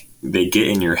 Black, they get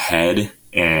in your head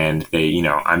and they,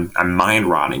 I'm mind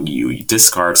rotting you. You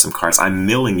discard some cards. I'm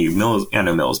milling you. I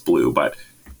know mill is blue, but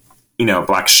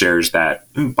black shares that.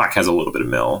 Black has a little bit of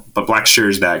mill, but black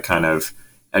shares that kind of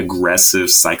aggressive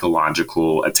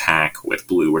psychological attack with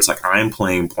blue, where it's like, I'm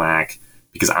playing black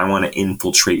because I want to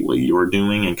infiltrate what you're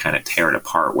doing and kind of tear it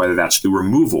apart, whether that's through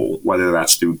removal, whether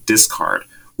that's through discard,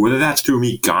 whether that's through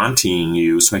me Gontiing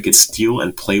you so I could steal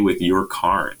and play with your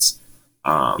cards.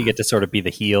 You get to sort of be the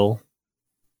heel.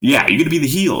 Yeah, you get to be the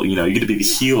heel. You get to be the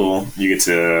heel. You get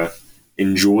to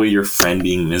enjoy your friend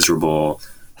being miserable,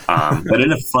 but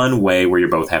in a fun way where you're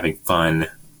both having fun.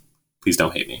 Please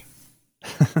don't hate me.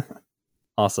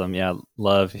 Awesome. Yeah,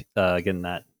 love getting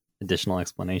that additional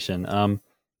explanation.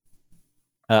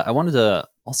 I wanted to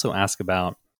also ask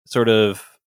about sort of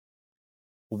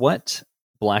what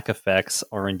black effects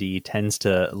R&D tends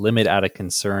to limit out of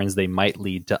concerns they might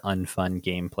lead to unfun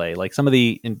gameplay. Like some of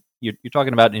you're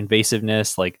talking about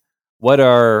invasiveness. Like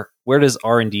where does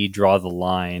R&D draw the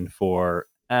line for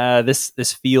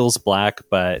this feels black,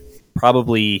 but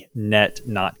probably net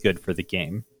not good for the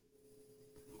game?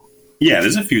 Yeah,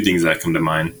 there's a few things that come to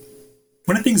mind.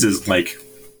 One of the things is like,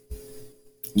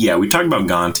 yeah, we talked about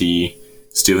Gonti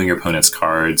stealing your opponent's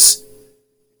cards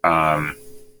a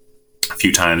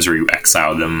few times where you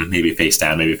exiled them, maybe face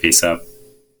down, maybe face up.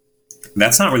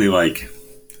 That's not really like,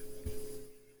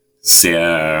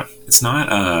 it's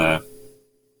not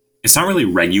really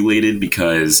regulated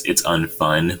because it's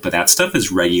unfun, but that stuff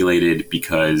is regulated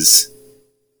because,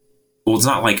 well, it's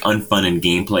not like unfun in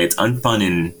gameplay, it's unfun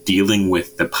in dealing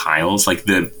with the piles. Like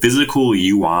the physical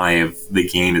UI of the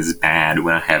game is bad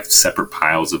when I have separate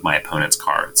piles of my opponent's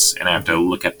cards and I have to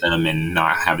look at them and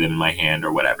not have them in my hand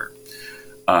or whatever.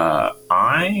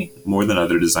 I, more than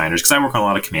other designers, because I work on a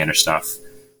lot of commander stuff,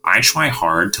 I try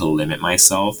hard to limit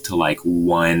myself to like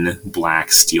one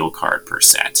black steel card per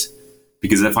set.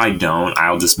 Because if I don't,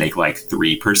 I'll just make like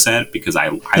 3 per set because I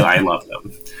love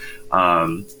them.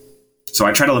 So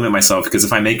I try to limit myself because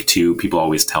if I make 2, people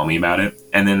always tell me about it.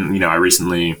 And then, I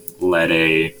recently led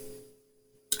a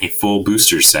full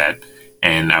booster set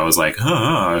and I was like,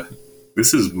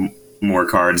 this is more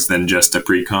cards than just a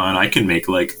precon. I can make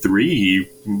like 3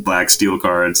 black steel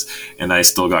cards, and I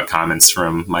still got comments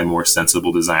from my more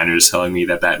sensible designers telling me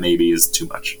that maybe is too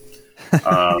much.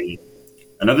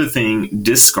 Another thing,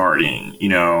 discarding.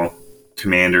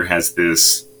 Commander has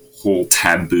this whole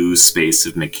taboo space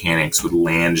of mechanics with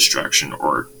land destruction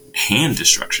or hand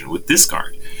destruction with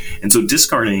discard. And so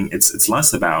discarding, it's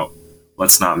less about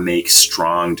let's not make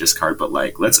strong discard, but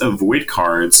like let's avoid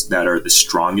cards that are the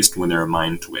strongest when they're a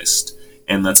mind twist.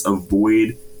 And let's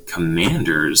avoid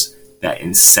commanders that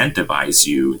incentivize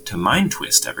you to mind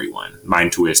twist everyone.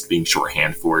 Mind twist being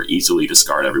shorthand for easily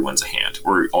discard everyone's hand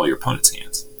or all your opponent's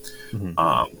hands.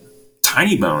 Mm-hmm.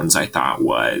 Tiny Bones, I thought,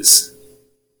 was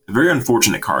a very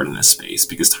unfortunate card in this space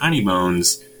because Tiny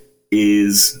Bones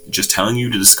is just telling you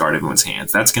to discard everyone's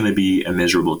hands. That's going to be a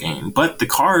miserable game. But the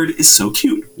card is so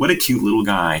cute. What a cute little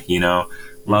guy,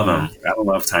 Love him. Gotta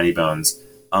love Tiny Bones.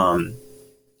 And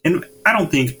I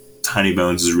don't think Tiny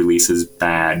Bones' release is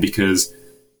bad because,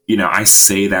 I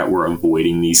say that we're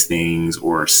avoiding these things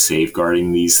or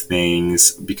safeguarding these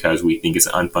things because we think it's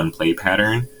an unfun play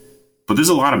pattern. But there's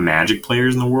a lot of Magic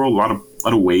players in the world, a lot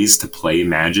of ways to play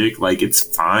Magic. Like, it's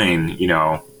fine,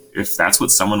 if that's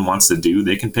what someone wants to do,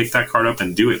 they can pick that card up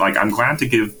and do it. Like, I'm glad to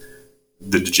give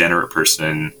the degenerate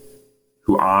person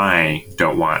who I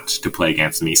don't want to play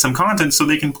against me some content so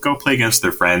they can go play against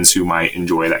their friends who might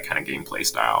enjoy that kind of gameplay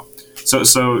style. So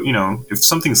if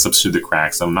something slips through the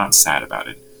cracks, I'm not sad about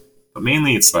it. But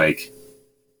mainly it's like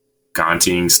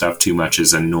gaunting stuff too much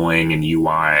is annoying in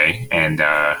UI, and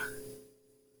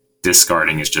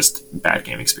discarding is just bad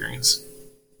game experience.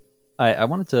 I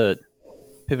wanted to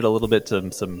pivot a little bit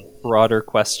to some broader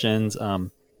questions.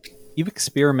 You've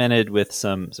experimented with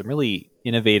some really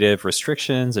innovative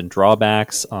restrictions and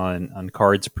drawbacks on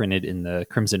cards printed in the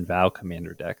Crimson Vow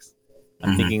commander decks.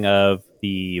 I'm thinking of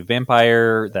the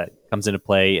vampire that comes into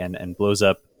play and blows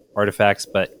up artifacts,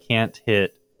 but can't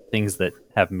hit things that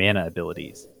have mana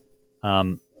abilities.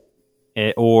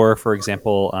 Or, for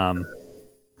example,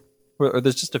 or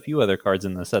there's just a few other cards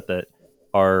in the set that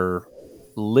are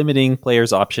limiting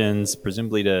players' options,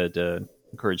 presumably to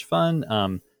encourage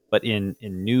fun, but in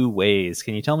new ways.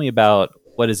 Can you tell me about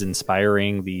what is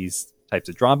inspiring these types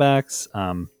of drawbacks?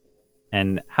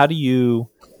 And how do you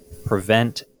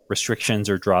prevent restrictions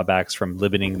or drawbacks from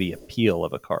limiting the appeal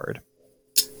of a card?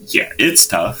 Yeah, it's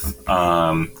tough.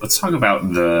 Let's talk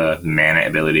about the mana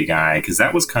ability guy, because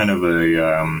that was kind of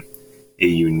a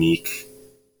unique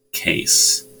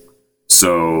case.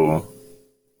 So,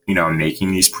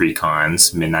 making these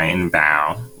precons, Midnight and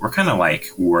Vow, we're kind of like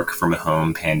work from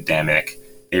home pandemic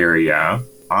area.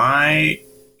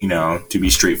 To be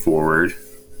straightforward,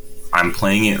 I'm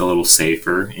playing it a little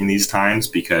safer in these times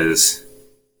because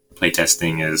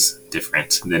playtesting is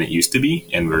different than it used to be,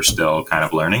 and we're still kind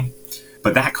of learning.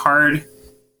 But that card,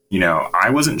 I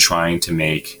wasn't trying to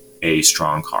make a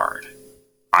strong card.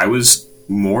 I was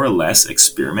more or less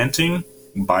experimenting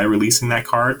by releasing that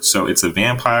card. So it's a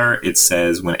vampire. It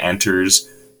says when it enters,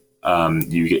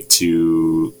 you get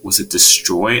to,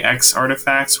 destroy X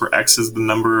artifacts, where X is the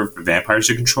number of vampires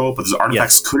you control, but those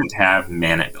artifacts couldn't have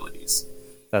mana abilities.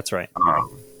 That's right.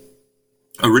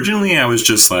 Originally, I was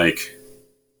just like,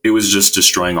 it was just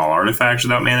destroying all artifacts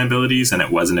without mana abilities, and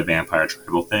it wasn't a vampire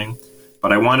tribal thing.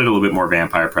 But I wanted a little bit more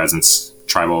vampire presence,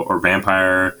 tribal or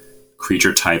vampire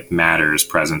creature type matters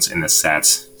presence in the set.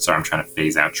 So I'm trying to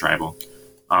phase out tribal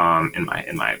in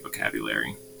my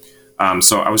vocabulary.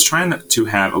 So I was trying to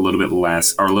have a little bit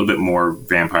less or a little bit more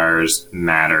vampires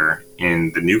matter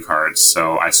in the new cards.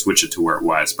 So I switched it to where it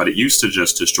was, but it used to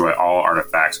just destroy all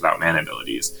artifacts without mana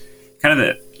abilities.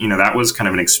 That was kind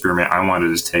of an experiment I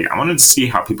wanted to take. I wanted to see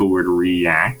how people would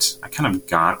react. I kind of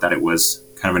got that it was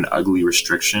kind of an ugly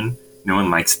restriction. No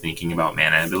one likes thinking about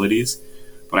mana abilities.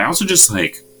 But I also just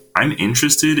I'm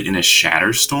interested in a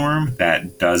Shatterstorm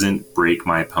that doesn't break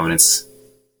my opponent's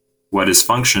what is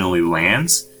functionally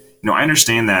lands. I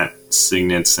understand that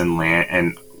signets and land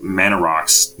and mana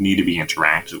rocks need to be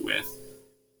interacted with,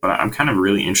 but I'm kind of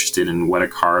really interested in what a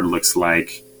card looks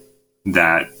like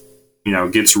that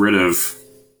gets rid of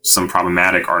some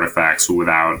problematic artifacts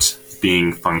without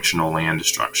being functional land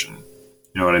destruction.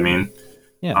 You know what I mean?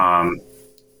 Yeah.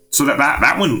 So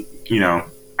that one,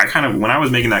 I kind of, when I was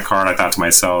making that card, I thought to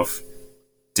myself,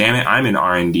 damn it, I'm in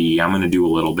R&D. I'm going to do a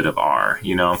little bit of R,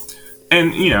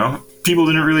 And, people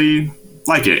didn't really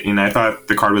like it. And I thought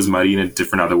the card was muddy in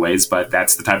different other ways, but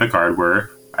that's the type of card where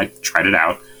I tried it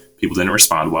out. People didn't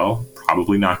respond well.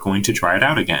 Probably not going to try it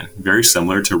out again. Very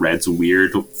similar to Red's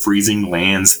weird freezing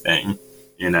lands thing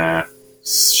in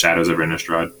Shadows of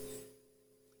Innistrad.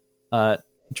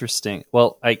 Interesting.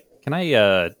 Well, can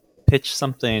I pitch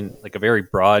something like a very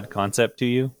broad concept to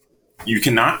you? You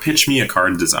cannot pitch me a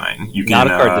card design. You can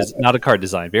Not a card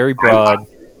design. Very broad.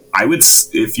 I would,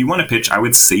 if you want to pitch, I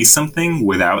would say something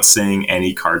without saying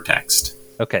any card text.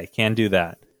 Okay, can do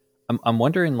that. I'm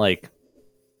wondering, like,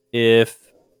 if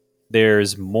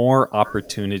there's more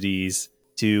opportunities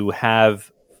to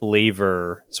have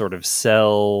flavor sort of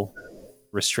sell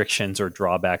restrictions or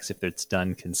drawbacks if it's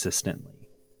done consistently.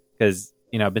 Because,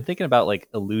 I've been thinking about like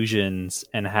illusions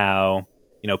and how,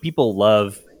 people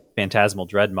love Phantasmal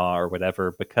Dreadmaw or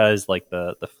whatever because like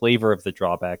the flavor of the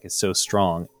drawback is so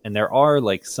strong. And there are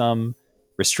like some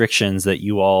restrictions that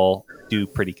you all do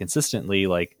pretty consistently,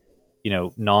 like,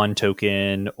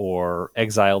 non-token or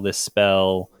exile this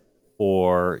spell,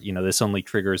 or, this only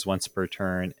triggers once per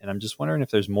turn. And I'm just wondering if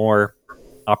there's more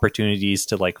opportunities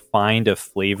to like find a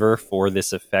flavor for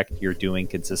this effect you're doing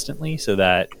consistently so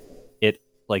that it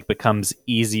like becomes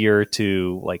easier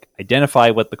to like identify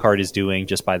what the card is doing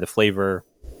just by the flavor.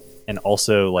 And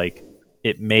also like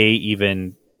it may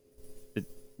even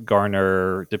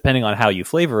garner, depending on how you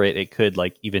flavor it, it could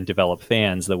like even develop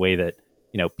fans the way that,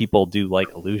 people do like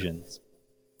illusions.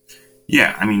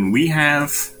 Yeah, I mean, we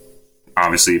have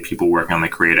obviously people working on the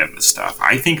creative stuff.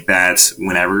 I think that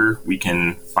whenever we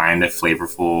can find a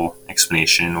flavorful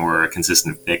explanation or a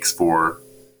consistent fix for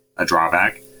a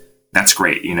drawback, that's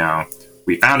great.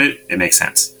 We found it, it makes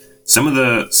sense. Some of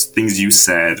the things you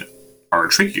said are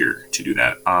trickier to do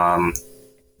that.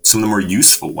 Some of the more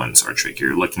useful ones are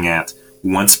trickier, looking at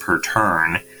once per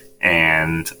turn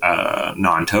and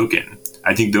non-token.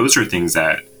 I think those are things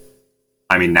that,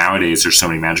 nowadays there's so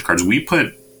many Magic cards. We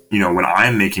put, when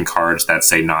I'm making cards that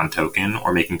say non-token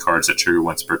or making cards that trigger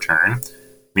once per turn,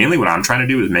 mainly what I'm trying to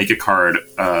do is make a card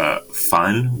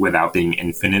fun without being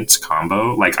infinite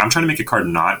combo. Like, I'm trying to make a card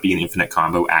not be an infinite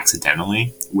combo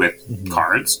accidentally with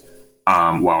cards,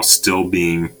 while still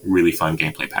being really fun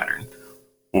gameplay pattern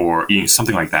or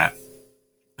something like that.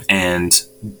 And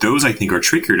those, I think, are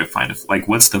trickier to find. Like,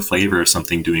 what's the flavor of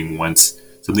something doing once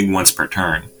per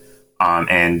turn?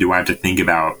 And do I have to think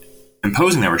about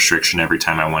imposing that restriction every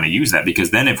time I want to use that?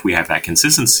 Because then if we have that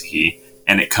consistency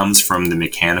and it comes from the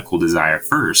mechanical desire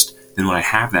first, then when I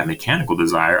have that mechanical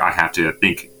desire, I have to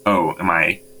think, oh, am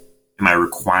I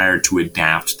required to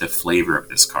adapt the flavor of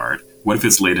this card? What if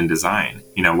it's late in design?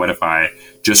 What if I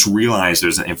just realize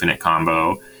there's an infinite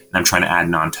combo and I'm trying to add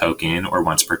non-token or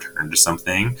once per turn to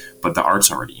something, but the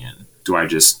art's already in? Do I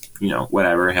just,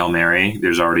 whatever, Hail Mary,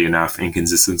 there's already enough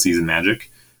inconsistencies in Magic?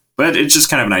 But it's just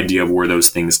kind of an idea of where those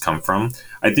things come from.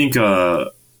 I think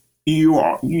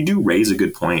you do raise a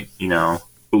good point.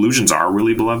 Illusions are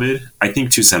really beloved. I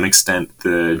think to some extent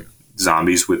the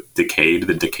zombies with the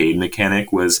decayed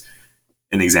mechanic was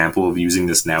an example of using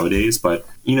this nowadays. But,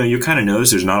 you kind of notice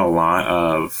there's not a lot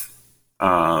of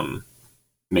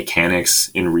mechanics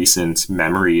in recent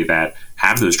memory that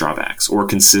have those drawbacks, or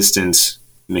consistent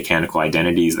mechanical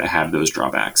identities that have those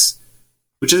drawbacks.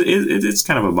 Which it's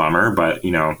kind of a bummer, but,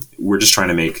 we're just trying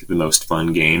to make the most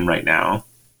fun game right now.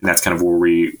 And that's kind of where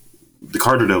the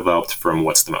card are developed from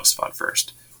what's the most fun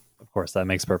first. Of course, that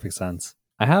makes perfect sense.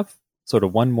 I have sort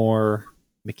of one more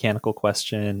mechanical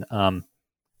question.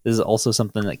 This is also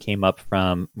something that came up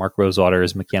from Mark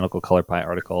Rosewater's Mechanical Color Pie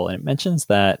article, and it mentions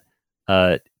that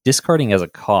discarding as a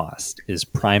cost is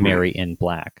primary in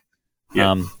Black.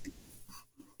 Yeah.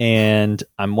 And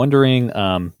I'm wondering...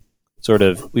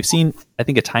 we've seen, I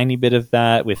think, a tiny bit of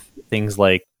that with things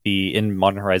like in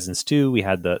Modern Horizons 2, we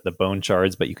had the bone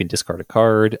shards, but you can discard a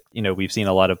card. We've seen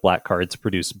a lot of black cards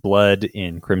produce blood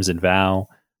in Crimson Vow,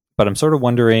 but I'm sort of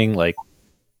wondering, like,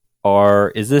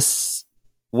 what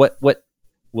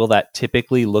will that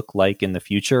typically look like in the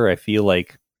future? I feel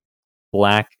like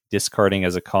black discarding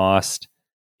as a cost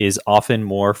is often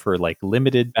more for like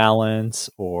limited balance,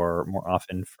 or more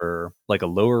often for like a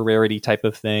lower rarity type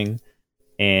of thing.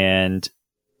 And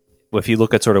if you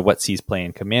look at sort of what sees play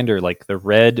in Commander, like the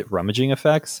red rummaging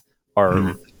effects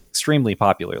are extremely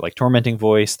popular. Like Tormenting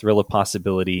Voice, Thrill of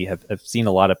Possibility have seen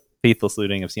a lot of Faithless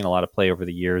Looting, have seen a lot of play over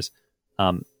the years.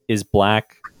 Is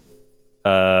black,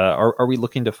 are we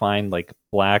looking to find like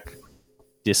black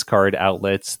discard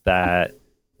outlets that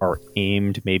are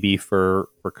aimed maybe for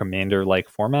Commander-like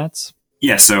formats?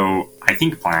 Yeah, so I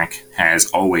think black has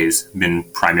always been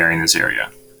primary in this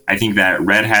area. I think that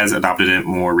red has adopted it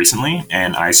more recently,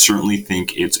 and I certainly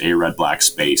think it's a red-black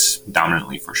space,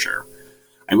 dominantly for sure.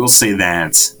 I will say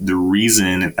that the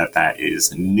reason that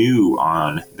is new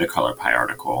on the Color Pie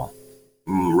article,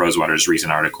 Rosewater's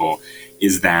recent article,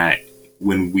 is that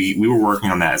when we were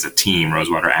working on that as a team,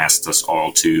 Rosewater asked us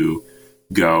all to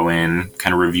go and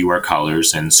kind of review our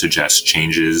colors and suggest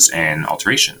changes and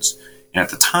alterations. And at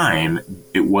the time,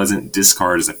 it wasn't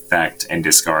discard as effect and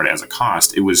discard as a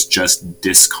cost. It was just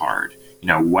discard.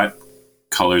 What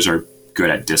colors are good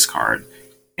at discard?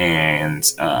 And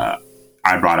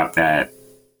I brought up that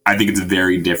I think it's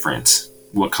very different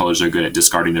what colors are good at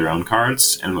discarding their own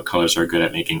cards and what colors are good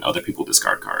at making other people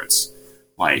discard cards.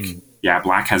 Black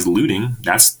has looting.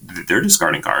 They're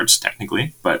discarding cards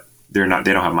technically, but they don't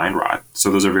have Mind Rot.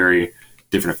 So those are very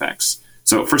different effects.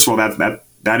 So first of all,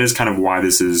 that is kind of why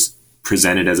this is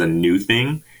presented as a new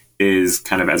thing, is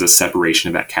kind of as a separation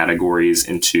of that categories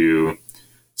into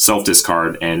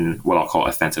self-discard and what I'll call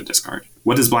offensive discard.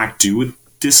 What does black do with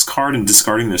discard and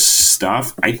discarding this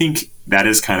stuff? I think that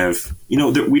is kind of,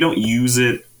 we don't use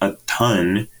it a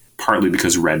ton, partly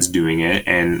because red's doing it,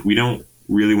 and we don't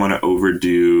really want to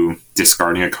overdo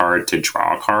discarding a card to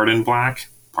draw a card in black,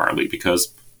 partly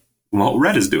because,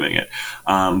 red is doing it.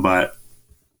 But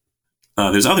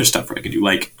there's other stuff red can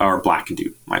do, or black can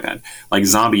do, my bad. Like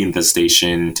zombie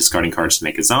infestation, discarding cards to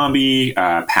make a zombie.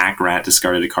 Pack rat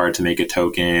discarded a card to make a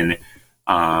token.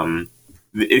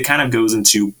 It kind of goes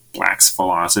into black's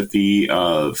philosophy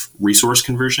of resource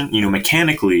conversion.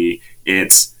 Mechanically,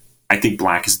 I think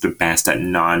black is the best at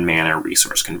non-mana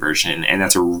resource conversion, and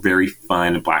that's a very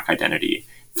fun black identity.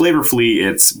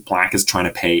 Flavorfully, black is trying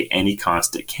to pay any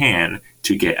cost it can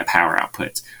to get a power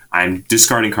output. I'm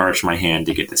discarding cards from my hand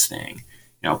to get this thing.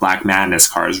 Black Madness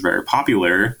card is very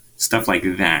popular, stuff like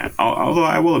that. Although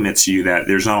I will admit to you that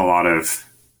there's not a lot of,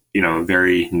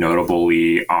 very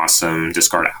notably awesome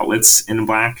discard outlets in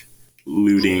black.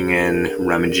 Looting and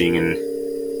rummaging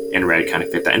and red kind of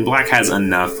fit that. And black has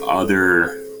enough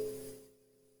other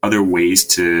ways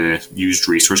to use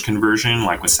resource conversion,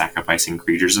 like with sacrificing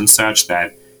creatures and such,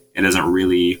 that it doesn't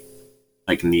really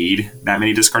need that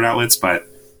many discard outlets. But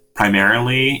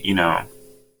primarily,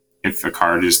 if a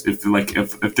card is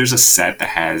if there's a set that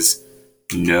has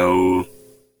no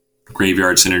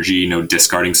graveyard synergy, no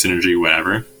discarding synergy,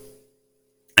 whatever,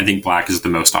 I think black is the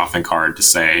most often card to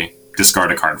say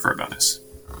discard a card for a bonus.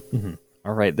 Mm-hmm.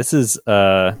 All right, this has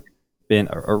been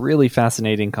a really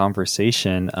fascinating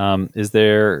conversation. Is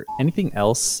there anything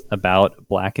else about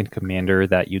Black and Commander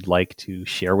that you'd like to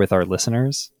share with our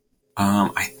listeners?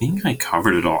 I think I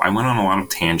covered it all. I went on a lot of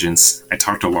tangents. I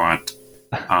talked a lot.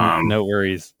 No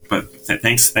worries. But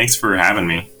thanks for having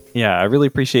me. Yeah, I really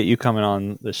appreciate you coming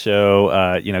on the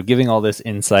show. Giving all this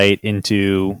insight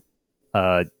into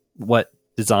what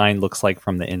design looks like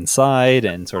from the inside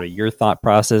and sort of your thought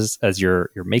process as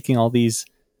you're making all these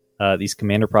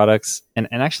Commander products. And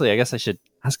actually, I guess I should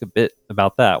ask a bit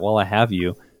about that while I have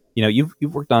you.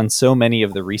 You've worked on so many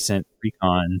of the recent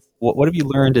precons. What have you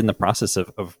learned in the process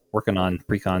of working on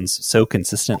precons so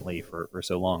consistently for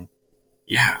so long?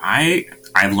 Yeah,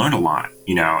 I've learned a lot,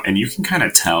 and you can kind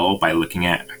of tell by looking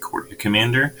at Ikoria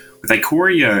Commander. With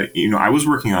Ikoria, I was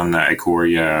working on the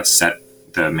Ikoria set,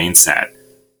 the main set,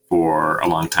 for a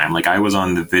long time. I was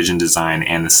on the vision design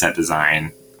and the set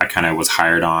design. I kind of was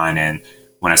hired on, and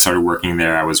when I started working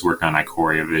there, I was working on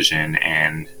Ikoria Vision,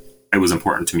 and it was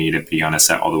important to me to be on a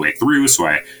set all the way through, so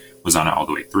I was on it all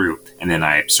the way through. And then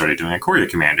I started doing Ikoria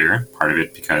Commander, part of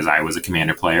it because I was a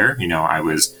Commander player. I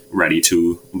was ready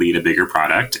to lead a bigger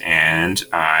product, and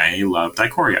I loved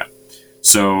Ikoria.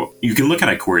 So you can look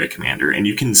at Ikoria Commander, and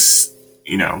you can,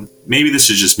 maybe this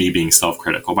is just me being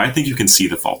self-critical, but I think you can see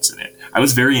the faults in it. I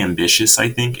was very ambitious, I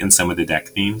think, in some of the deck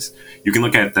themes. You can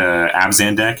look at the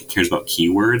Abzan deck. It cares about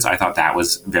keywords. I thought that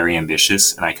was very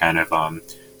ambitious, and I kind of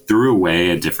threw away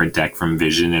a different deck from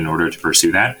Vision in order to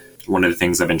pursue that. One of the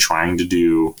things I've been trying to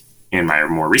do in my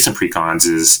more recent precons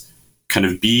is kind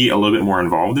of be a little bit more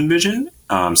involved in Vision.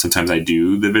 Sometimes I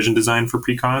do the Vision design for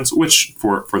precons, which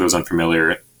for those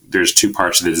unfamiliar, there's two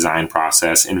parts of the design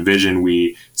process. In Vision,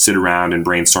 we sit around and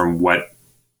brainstorm what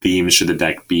themes should the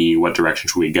deck be, what direction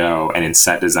should we go, and in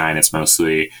set design, it's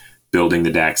mostly building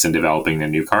the decks and developing the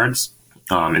new cards.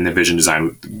 In the Vision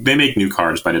design, they make new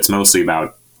cards, but it's mostly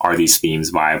about, are these themes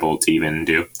viable to even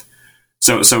do?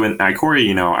 So in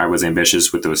Ikoria, I was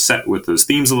ambitious with those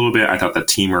themes a little bit. I thought the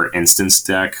Teamer Instance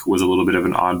deck was a little bit of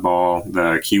an oddball.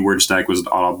 The Keywords deck was an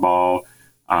oddball.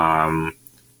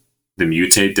 The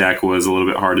Mutate deck was a little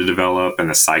bit hard to develop, and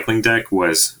the Cycling deck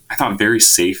was, I thought, very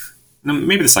safe. No,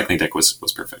 maybe the Cycling deck was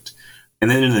perfect. And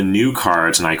then in the new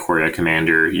cards in Ikoria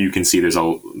Commander, you can see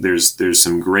there's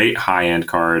some great high-end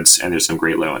cards, and there's some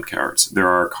great low-end cards. There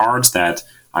are cards that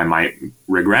I might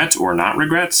regret or not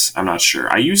regret. I'm not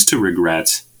sure. I used to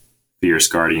regret Fierce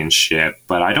Guardianship,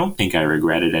 but I don't think I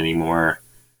regret it anymore.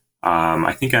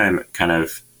 I think I'm kind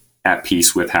of at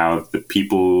peace with how the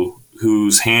people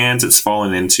whose hands it's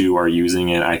fallen into are using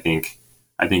it. I think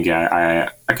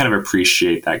I kind of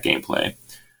appreciate that gameplay.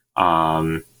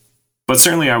 But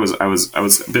certainly, I was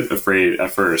a bit afraid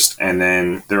at first, and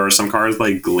then there are some cards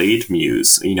like Glade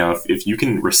Muse. You know, if you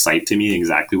can recite to me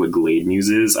exactly what Glade Muse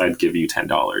is, I'd give you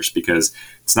 $10 because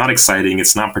it's not exciting,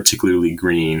 it's not particularly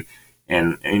green,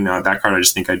 and you know that card I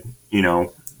just think I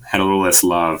had a little less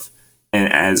love.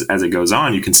 And as it goes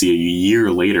on, you can see a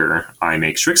year later I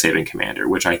make Strixhaven Commander,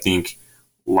 which I think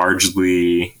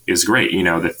largely is great. You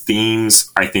know, the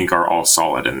themes I think are all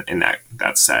solid in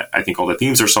that set. I think all the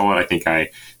themes are solid. I think I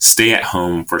stay at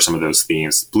home for some of those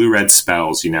themes. Blue-red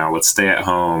spells, you know, let's stay at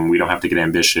home. We don't have to get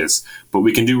ambitious, but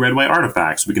we can do red-white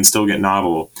artifacts. We can still get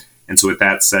novel. And so with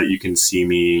that set, you can see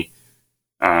me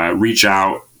reach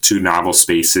out to novel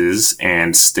spaces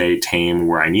and stay tame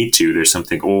where I need to. There's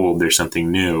something old, there's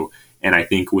something new. And I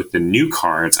think with the new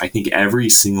cards, I think every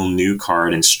single new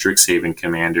card in Strixhaven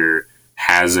Commander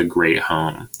has a great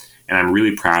home. And I'm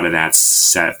really proud of that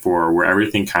set for where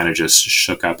everything kind of just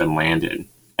shook up and landed.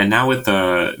 And now with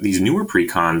these newer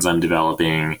precons I'm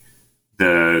developing,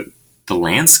 the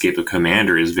landscape of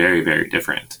Commander is very, very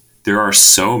different. There are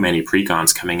so many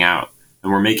precons coming out,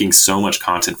 and we're making so much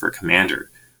content for Commander.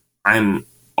 I'm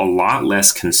a lot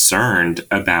less concerned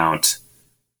about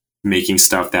making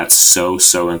stuff that's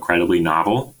so incredibly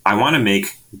novel. I want to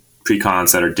make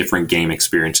precons that are different game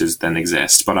experiences than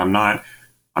exist, but I'm not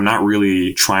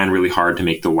really trying really hard to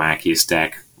make the wackiest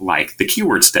deck like the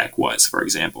Keywords deck was, for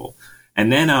example.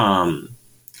 And then I'm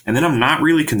not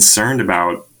really concerned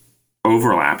about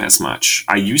overlap as much.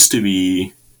 I used to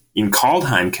be in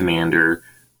Kaldheim Commander.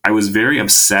 I was very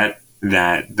upset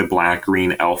that the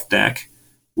black-green elf deck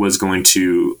was going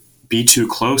to be too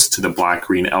close to the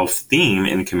black-green elf theme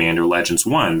in Commander Legends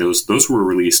 1. Those were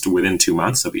released within 2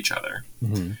 months of each other.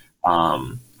 Mm-hmm.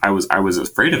 I was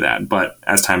afraid of that, but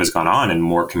as time has gone on and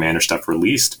more Commander stuff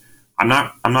released, I'm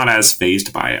not as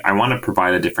fazed by it. I want to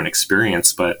provide a different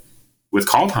experience, but with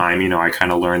Kaldheim, you know,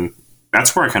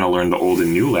 that's where I kind of learned the old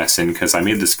and new lesson, because I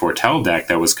made this Foretell deck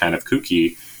that was kind of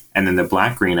kooky, and then the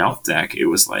black-green elf deck, it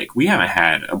was like, we haven't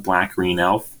had a black-green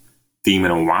elf theme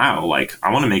in a while. Like,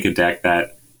 I want to make a deck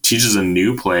that teaches a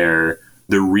new player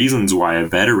the reasons why a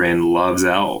veteran loves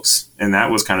elves. And that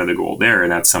was kind of the goal there,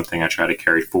 and that's something I try to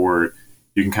carry forward.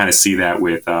 You can kind of see that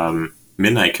with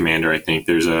Midnight Commander, I think.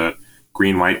 There's a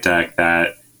green-white deck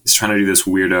that is trying to do this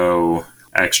weirdo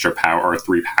extra power or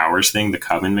 3 powers thing, the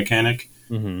Coven mechanic.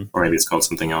 Mm-hmm. Or maybe it's called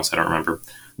something else, I don't remember.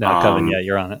 No, Coven, yeah,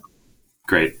 you're on it.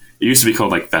 Great. It used to be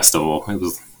called like Festival, it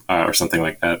was or something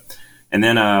like that. And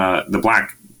then the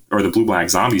black or the blue-black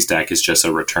zombies deck is just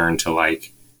a return to,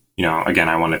 like, you know, again,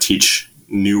 I want to teach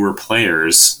newer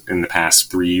players in the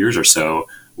past 3 years or so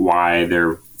why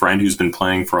their friend who's been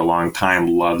playing for a long time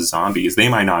loves zombies. They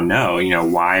might not know, you know,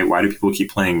 why do people keep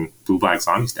playing blue-black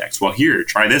zombies decks? Well, here,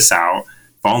 try this out.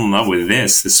 Fall in love with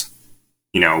this,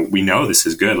 you know, we know this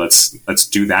is good. Let's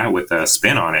do that with a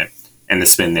spin on it. And the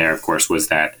spin there, of course, was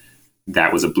that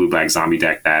was a blue-black zombie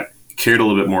deck that cared a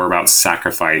little bit more about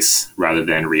sacrifice rather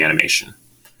than reanimation.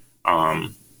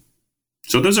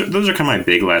 So those are kind of my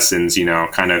big lessons, you know,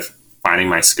 kind of finding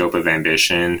my scope of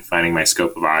ambition, finding my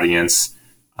scope of audience.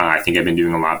 I think I've been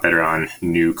doing a lot better on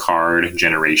new card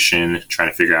generation, trying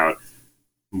to figure out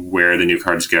where the new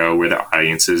cards go, where the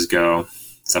audiences go,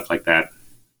 stuff like that.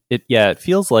 It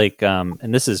feels like,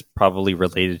 and this is probably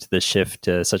related to the shift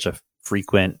to such a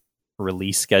frequent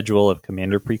release schedule of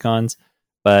Commander precons,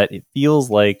 but it feels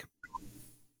like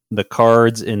the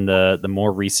cards in the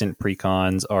more recent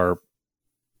precons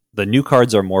the new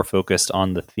cards are more focused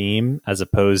on the theme, as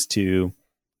opposed to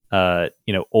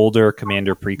older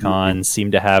Commander precons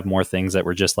seem to have more things that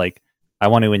were just like, I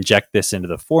want to inject this into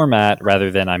the format rather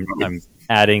than I'm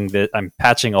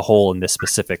patching a hole in this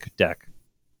specific deck.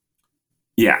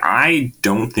 Yeah, I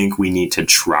don't think we need to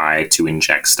try to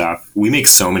inject stuff. We make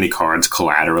so many cards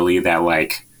collaterally that,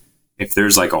 like, if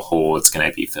there's like a hole, it's going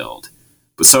to be filled.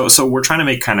 But so we're trying to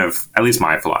make kind of, at least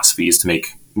my philosophy is to make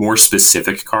more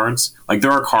specific cards. Like,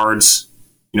 there are cards,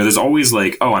 you know, there's always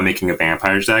like, oh, I'm making a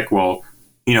vampire deck. Well,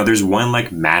 you know, there's one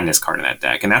like madness card in that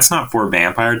deck, and that's not for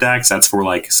vampire decks. That's for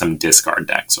like some discard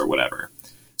decks or whatever.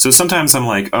 So sometimes I'm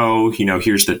like, oh, you know,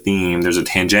 here's the theme. There's a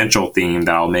tangential theme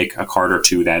that I'll make a card or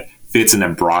two that fits in a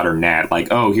broader net. Like,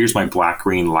 oh, here's my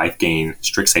black-green life gain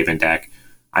Strixhaven deck.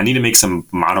 I need to make some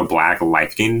mono-black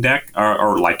life gain deck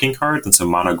or life gain cards and some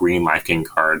mono-green life gain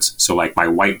cards. So like my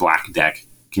white-black deck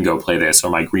can go play this,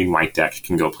 or my green-white deck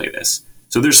can go play this.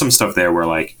 So there's some stuff there where,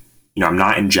 like, you know, I'm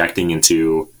not injecting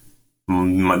into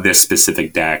this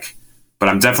specific deck, but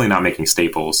I'm definitely not making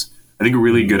staples. I think a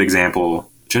really good example,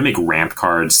 trying to make ramp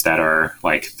cards that are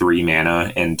like 3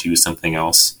 mana and do something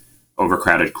else.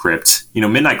 Overcrowded Crypt. You know,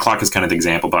 Midnight Clock is kind of the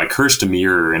example, but like Cursed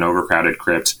Mirror and Overcrowded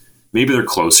Crypt, maybe they're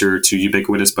closer to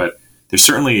Ubiquitous, but they're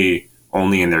certainly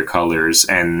only in their colors,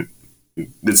 and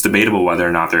it's debatable whether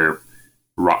or not they're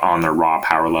on their raw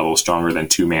power level stronger than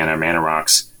 2-mana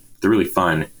rocks. They're really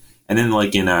fun. And then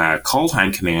like in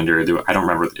Kaldheim Commander, I don't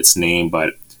remember its name,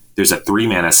 but there's a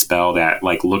 3-mana spell that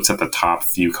like looks at the top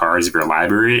few cards of your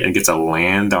library and gets a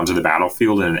land onto the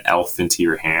battlefield and an elf into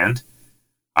your hand.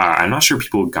 I'm not sure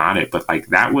people got it, but like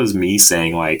that was me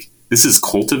saying like, this is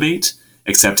Cultivate,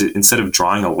 except instead of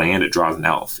drawing a land, it draws an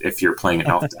elf if you're playing an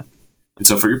elf deck. And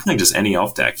so if you're playing just any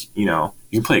elf deck, you know,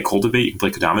 you can play Cultivate, you can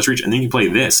play Kodama's Reach, and then you can play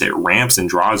this. It ramps and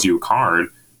draws you a card,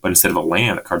 but instead of a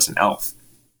land, the card's an elf,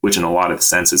 which in a lot of the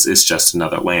senses is just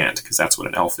another land, because that's what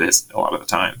an elf is a lot of the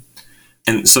time.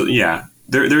 And so, yeah,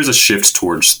 there's a shift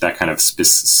towards that kind of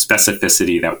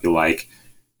specificity that we like.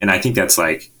 And I think that's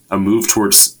like a move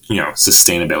towards, you know,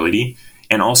 sustainability.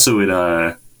 And also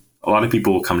a lot of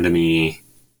people come to me,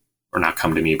 or not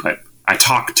come to me, but I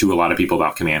talk to a lot of people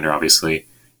about Commander, obviously.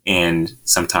 And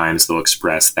sometimes they'll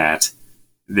express that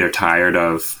they're tired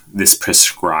of this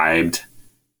prescribed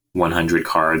 100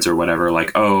 cards or whatever.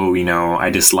 Like, oh, you know,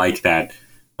 I dislike that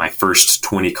my first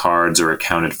 20 cards are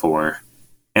accounted for.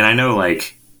 And I know,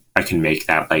 like, I can make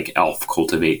that, like, elf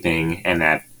cultivate thing, and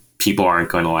that people aren't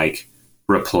going to, like,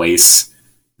 replace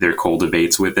their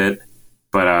cultivates with it.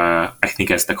 But I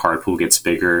think as the card pool gets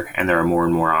bigger and there are more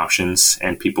and more options,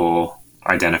 and people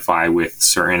identify with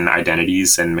certain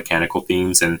identities and mechanical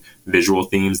themes and visual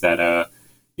themes, that,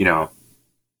 you know,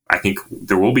 I think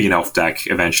there will be an elf deck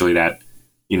eventually that,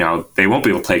 you know, they won't be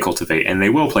able to play Cultivate, and they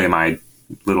will play my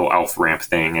little elf ramp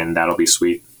thing, and that'll be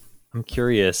sweet. I'm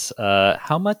curious,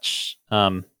 how much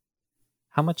do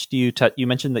you you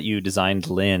mentioned that you designed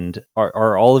Lind.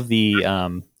 Are all of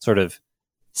the sort of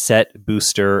set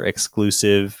booster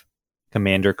exclusive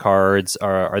Commander cards,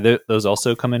 are those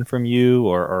also coming from you,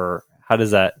 or how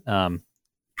does that how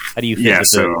do you fit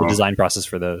with the design process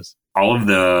for those? All of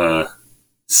the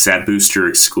set booster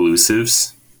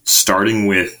exclusives, starting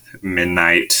with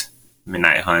Midnight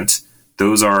Hunt,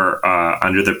 those are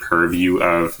under the purview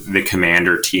of the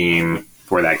Commander team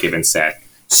for that given set.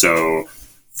 So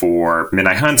for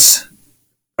Midnight Hunt,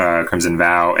 Crimson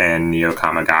Vow, and Neo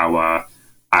Kamigawa,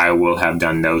 I will have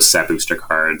done those set booster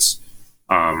cards.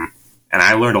 And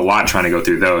I learned a lot trying to go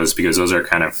through those, because those are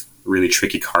kind of really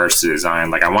tricky cards to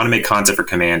design. Like, I want to make content for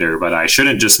Commander, but I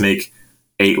shouldn't just make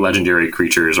 8 legendary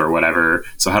creatures or whatever.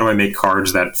 So how do I make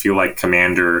cards that feel like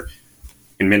Commander?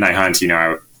 In Midnight Hunt, you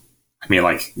know, I mean,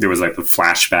 like, there was like the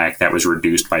flashback that was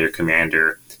reduced by your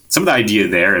Commander. Some of the idea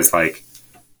there is like,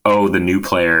 oh, the new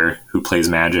player who plays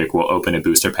Magic will open a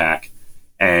booster pack,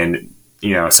 and,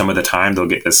 you know, some of the time they'll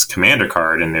get this Commander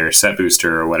card in their set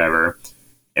booster or whatever,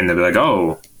 and they'll be like,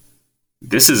 oh,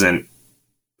 this isn't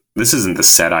the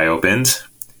set I opened.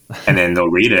 And then they'll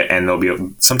read it,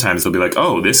 and sometimes they'll be like,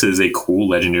 oh, this is a cool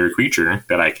legendary creature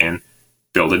that I can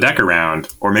build a deck around.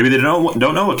 Or maybe they don't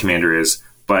know what Commander is,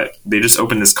 but they just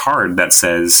open this card that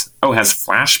says, oh, it has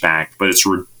flashback, but it's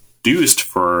reduced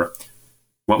for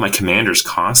what my Commander's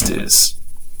cost is.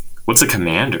 What's a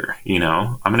Commander? You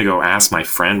know, I'm going to go ask my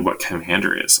friend what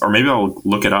Commander is. Or maybe I'll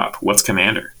look it up. What's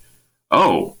Commander?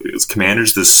 Oh,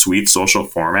 Commander's this sweet social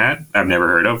format I've never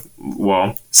heard of.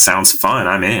 Well, sounds fun.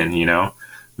 I'm in, you know.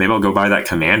 Maybe I'll go buy that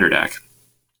Commander deck.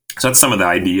 So that's some of the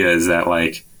ideas, that,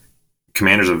 like,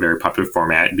 Commander's a very popular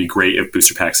format. It'd be great if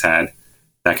booster packs had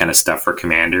that kind of stuff for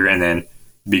Commander. And then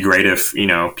it'd be great if, you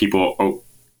know,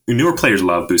 newer players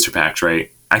love booster packs, right?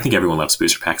 I think everyone loves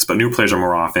booster packs, but newer players are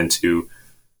more often to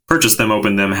purchase them,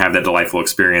 open them, have that delightful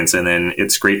experience. And then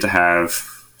it's great to have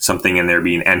something in there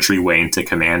be an entryway into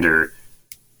Commander.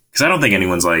 Because I don't think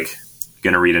anyone's, like,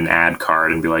 going to read an ad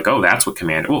card and be like, oh, that's what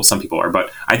Commander... Well, some people are,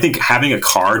 but I think having a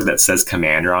card that says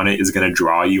Commander on it is going to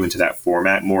draw you into that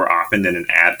format more often than an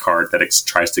ad card that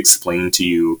tries to explain to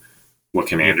you what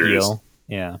Commander is.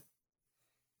 Yeah.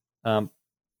 I'm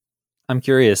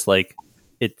curious, like,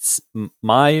 it's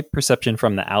my perception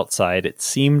from the outside, it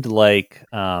seemed like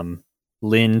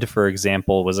Lind, for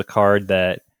example, was a card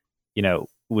that, you know,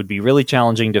 would be really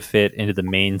challenging to fit into the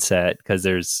main set, because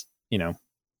there's, you know,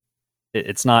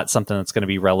 it's not something that's going to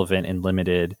be relevant in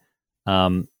limited.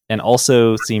 And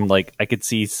also seemed like I could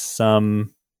see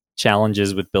some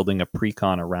challenges with building a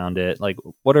precon around it. Like,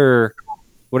 what are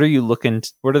you looking?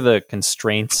 What are the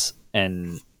constraints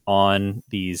and on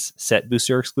these set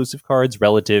booster exclusive cards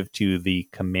relative to the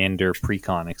Commander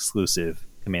precon exclusive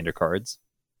Commander cards?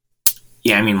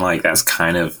 Yeah, I mean, like, that's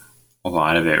kind of a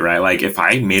lot of it, right? Like, if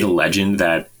I made a legend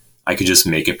that I could just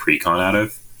make a precon out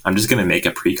of, I'm just going to make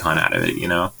a precon out of it, you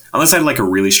know? Unless I had, like, a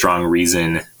really strong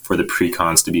reason for the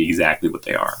precons to be exactly what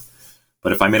they are.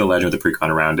 But if I made a legend with a precon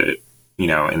around it,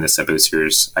 in the set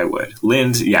boosters, I would.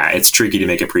 Lind, yeah, it's tricky to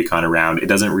make a precon around. It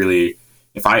doesn't really.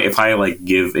 If I like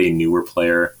give a newer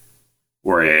player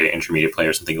or a intermediate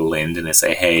player something Lind and I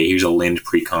say, hey, here's a Lind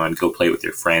precon, go play it with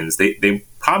your friends, they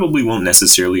probably won't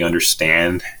necessarily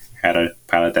understand how to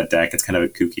pilot that deck. It's kind of a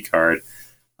kooky card.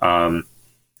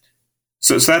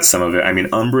 So that's some of it. I mean,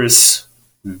 Umbris,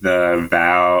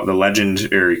 the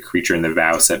legendary creature in the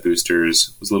Vow set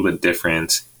boosters was a little bit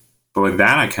different. But with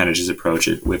that, I kind of just approach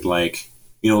it with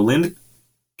Lind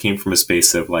came from a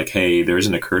space of hey, there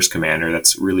isn't a curse commander.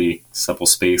 That's really supple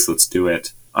space. Let's do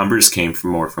it. Umbris came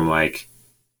from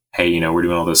hey, we're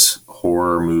doing all this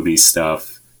horror movie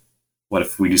stuff. What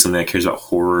if we do something that cares about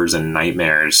horrors and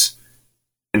nightmares?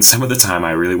 And some of the time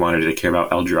I really wanted to care about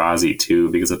Eldrazi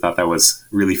too, because I thought that was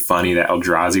really funny that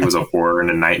Eldrazi was a horror and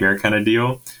a nightmare kind of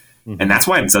deal. Mm-hmm. And that's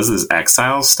why it does this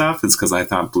exile stuff. It's because I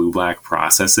thought blue-black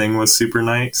processing was super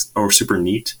nice or super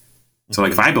neat. So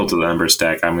if I built a Umbris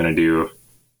deck, I'm going to do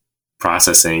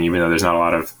processing, even though there's not a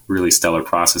lot of really stellar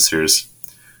processors.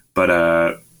 But,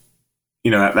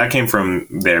 that came from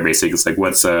there, basically. It's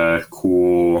what's a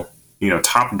cool,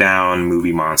 top-down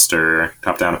movie monster,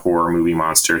 top-down horror movie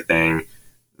monster thing.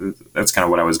 That's kind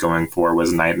of what I was going for,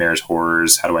 was nightmares,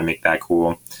 horrors. How do I make that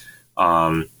cool?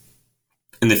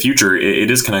 In the future,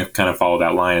 it is kind of follow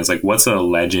that line. It's what's a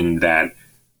legend that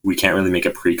we can't really make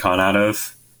a precon out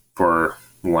of for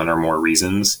one or more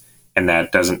reasons, and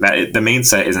the main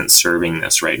set isn't serving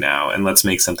this right now, and let's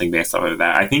make something based off of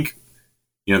that. I think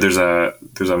there's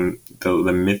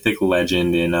the mythic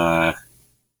legend in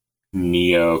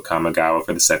Neo Kamigawa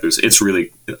for the set boost. It's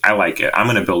really, I like it. I'm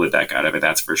going to build a deck out of it,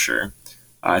 that's for sure.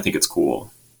 I think it's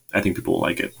cool. I think people will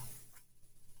like it.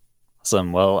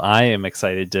 Awesome. Well, I am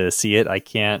excited to see it. I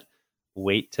can't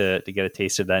wait to get a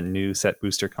taste of that new set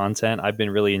booster content. I've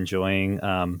been really enjoying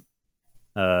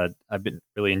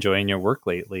your work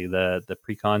lately. The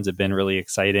precons have been really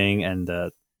exciting, and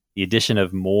the addition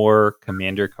of more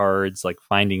commander cards,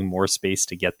 finding more space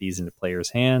to get these into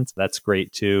players' hands, that's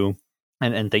great too.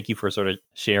 And thank you for sort of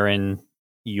sharing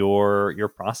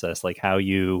your process, how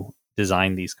you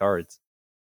design these cards.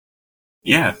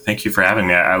 Yeah, thank you for having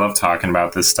me. I love talking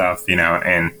about this stuff, and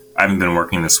I haven't been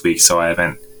working this week, so I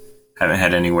haven't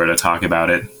had anywhere to talk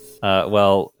about it.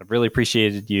 Well, I really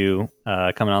appreciated you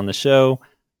coming on the show.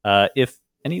 If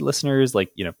any listeners, their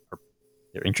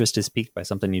interest is piqued by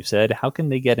something you've said, how can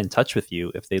they get in touch with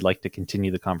you if they'd like to continue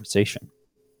the conversation?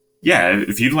 Yeah,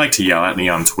 if you'd like to yell at me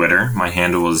on Twitter, my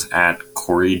handle is at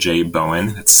Corey J.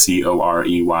 Bowen. That's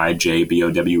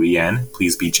COREYJBOWEN.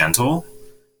 Please be gentle.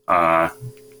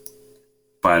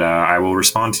 But I will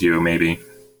respond to you, maybe.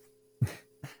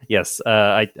 Yes,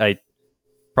 I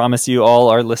promise you all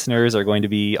our listeners are going to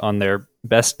be on their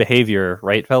best behavior,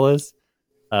 right, fellas?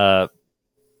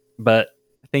 But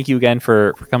thank you again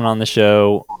for coming on the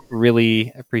show.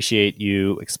 Really appreciate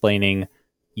you explaining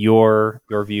your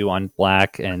view on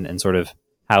Black and sort of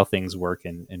how things work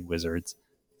in Wizards.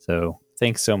 So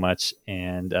thanks so much.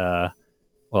 And, I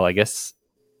guess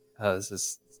this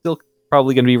is still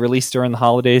probably going to be released during the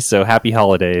holidays, so happy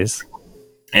holidays.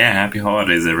 Yeah, happy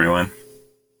holidays, everyone.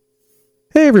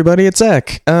 Hey everybody, it's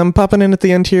Zach. Popping in at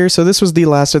the end here. So this was the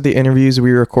last of the interviews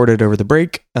we recorded over the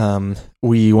break.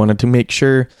 We wanted to make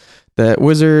sure that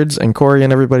Wizards and Corey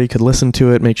and everybody could listen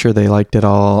to it, make sure they liked it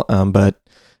all. But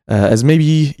as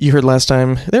maybe you heard last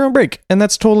time, they're on break, and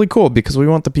that's totally cool because we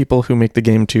want the people who make the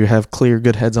game to have clear,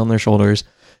 good heads on their shoulders.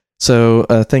 So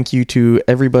thank you to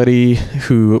everybody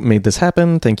who made this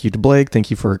happen. Thank you to Blake. Thank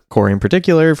you for Corey in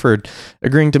particular for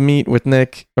agreeing to meet with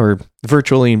Nick, or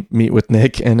virtually meet with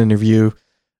Nick and interview.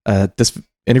 This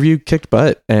interview kicked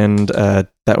butt, and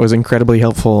that was incredibly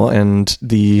helpful. And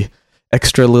the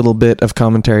extra little bit of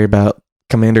commentary about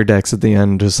commander decks at the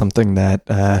end was something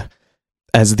that,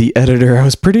 as the editor, I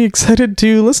was pretty excited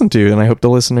to listen to. And I hope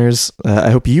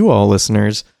I hope you all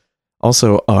listeners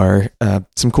also are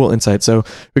some cool insights. So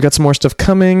we got some more stuff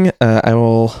coming. I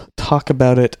will talk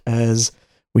about it as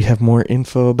we have more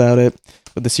info about it.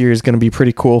 But this year is going to be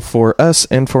pretty cool for us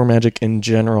and for Magic in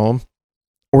general.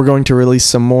 We're going to release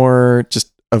some more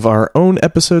just of our own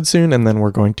episodes soon, and then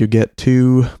we're going to get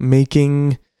to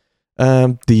making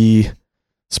the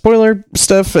spoiler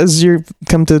stuff as you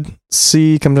come to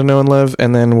know and love,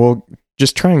 and then we'll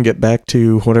just try and get back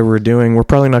to whatever we're doing. We're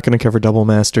probably not going to cover Double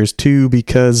Masters 2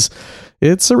 because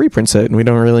it's a reprint set, and we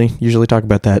don't really usually talk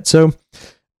about that. So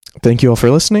thank you all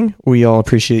for listening. We all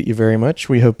appreciate you very much.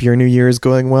 We hope your new year is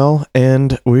going well,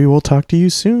 and we will talk to you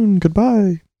soon.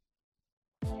 Goodbye.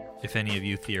 If any of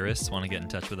you theorists want to get in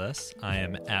touch with us, I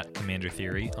am at Commander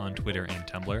Theory on Twitter and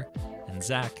Tumblr, and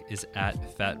Zach is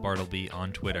at Fat Bartleby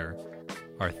on Twitter.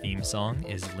 Our theme song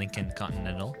is Lincoln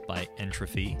Continental by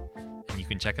Entropy, and you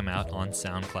can check them out on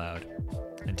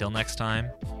SoundCloud. Until next time,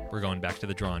 we're going back to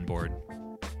the drawing board.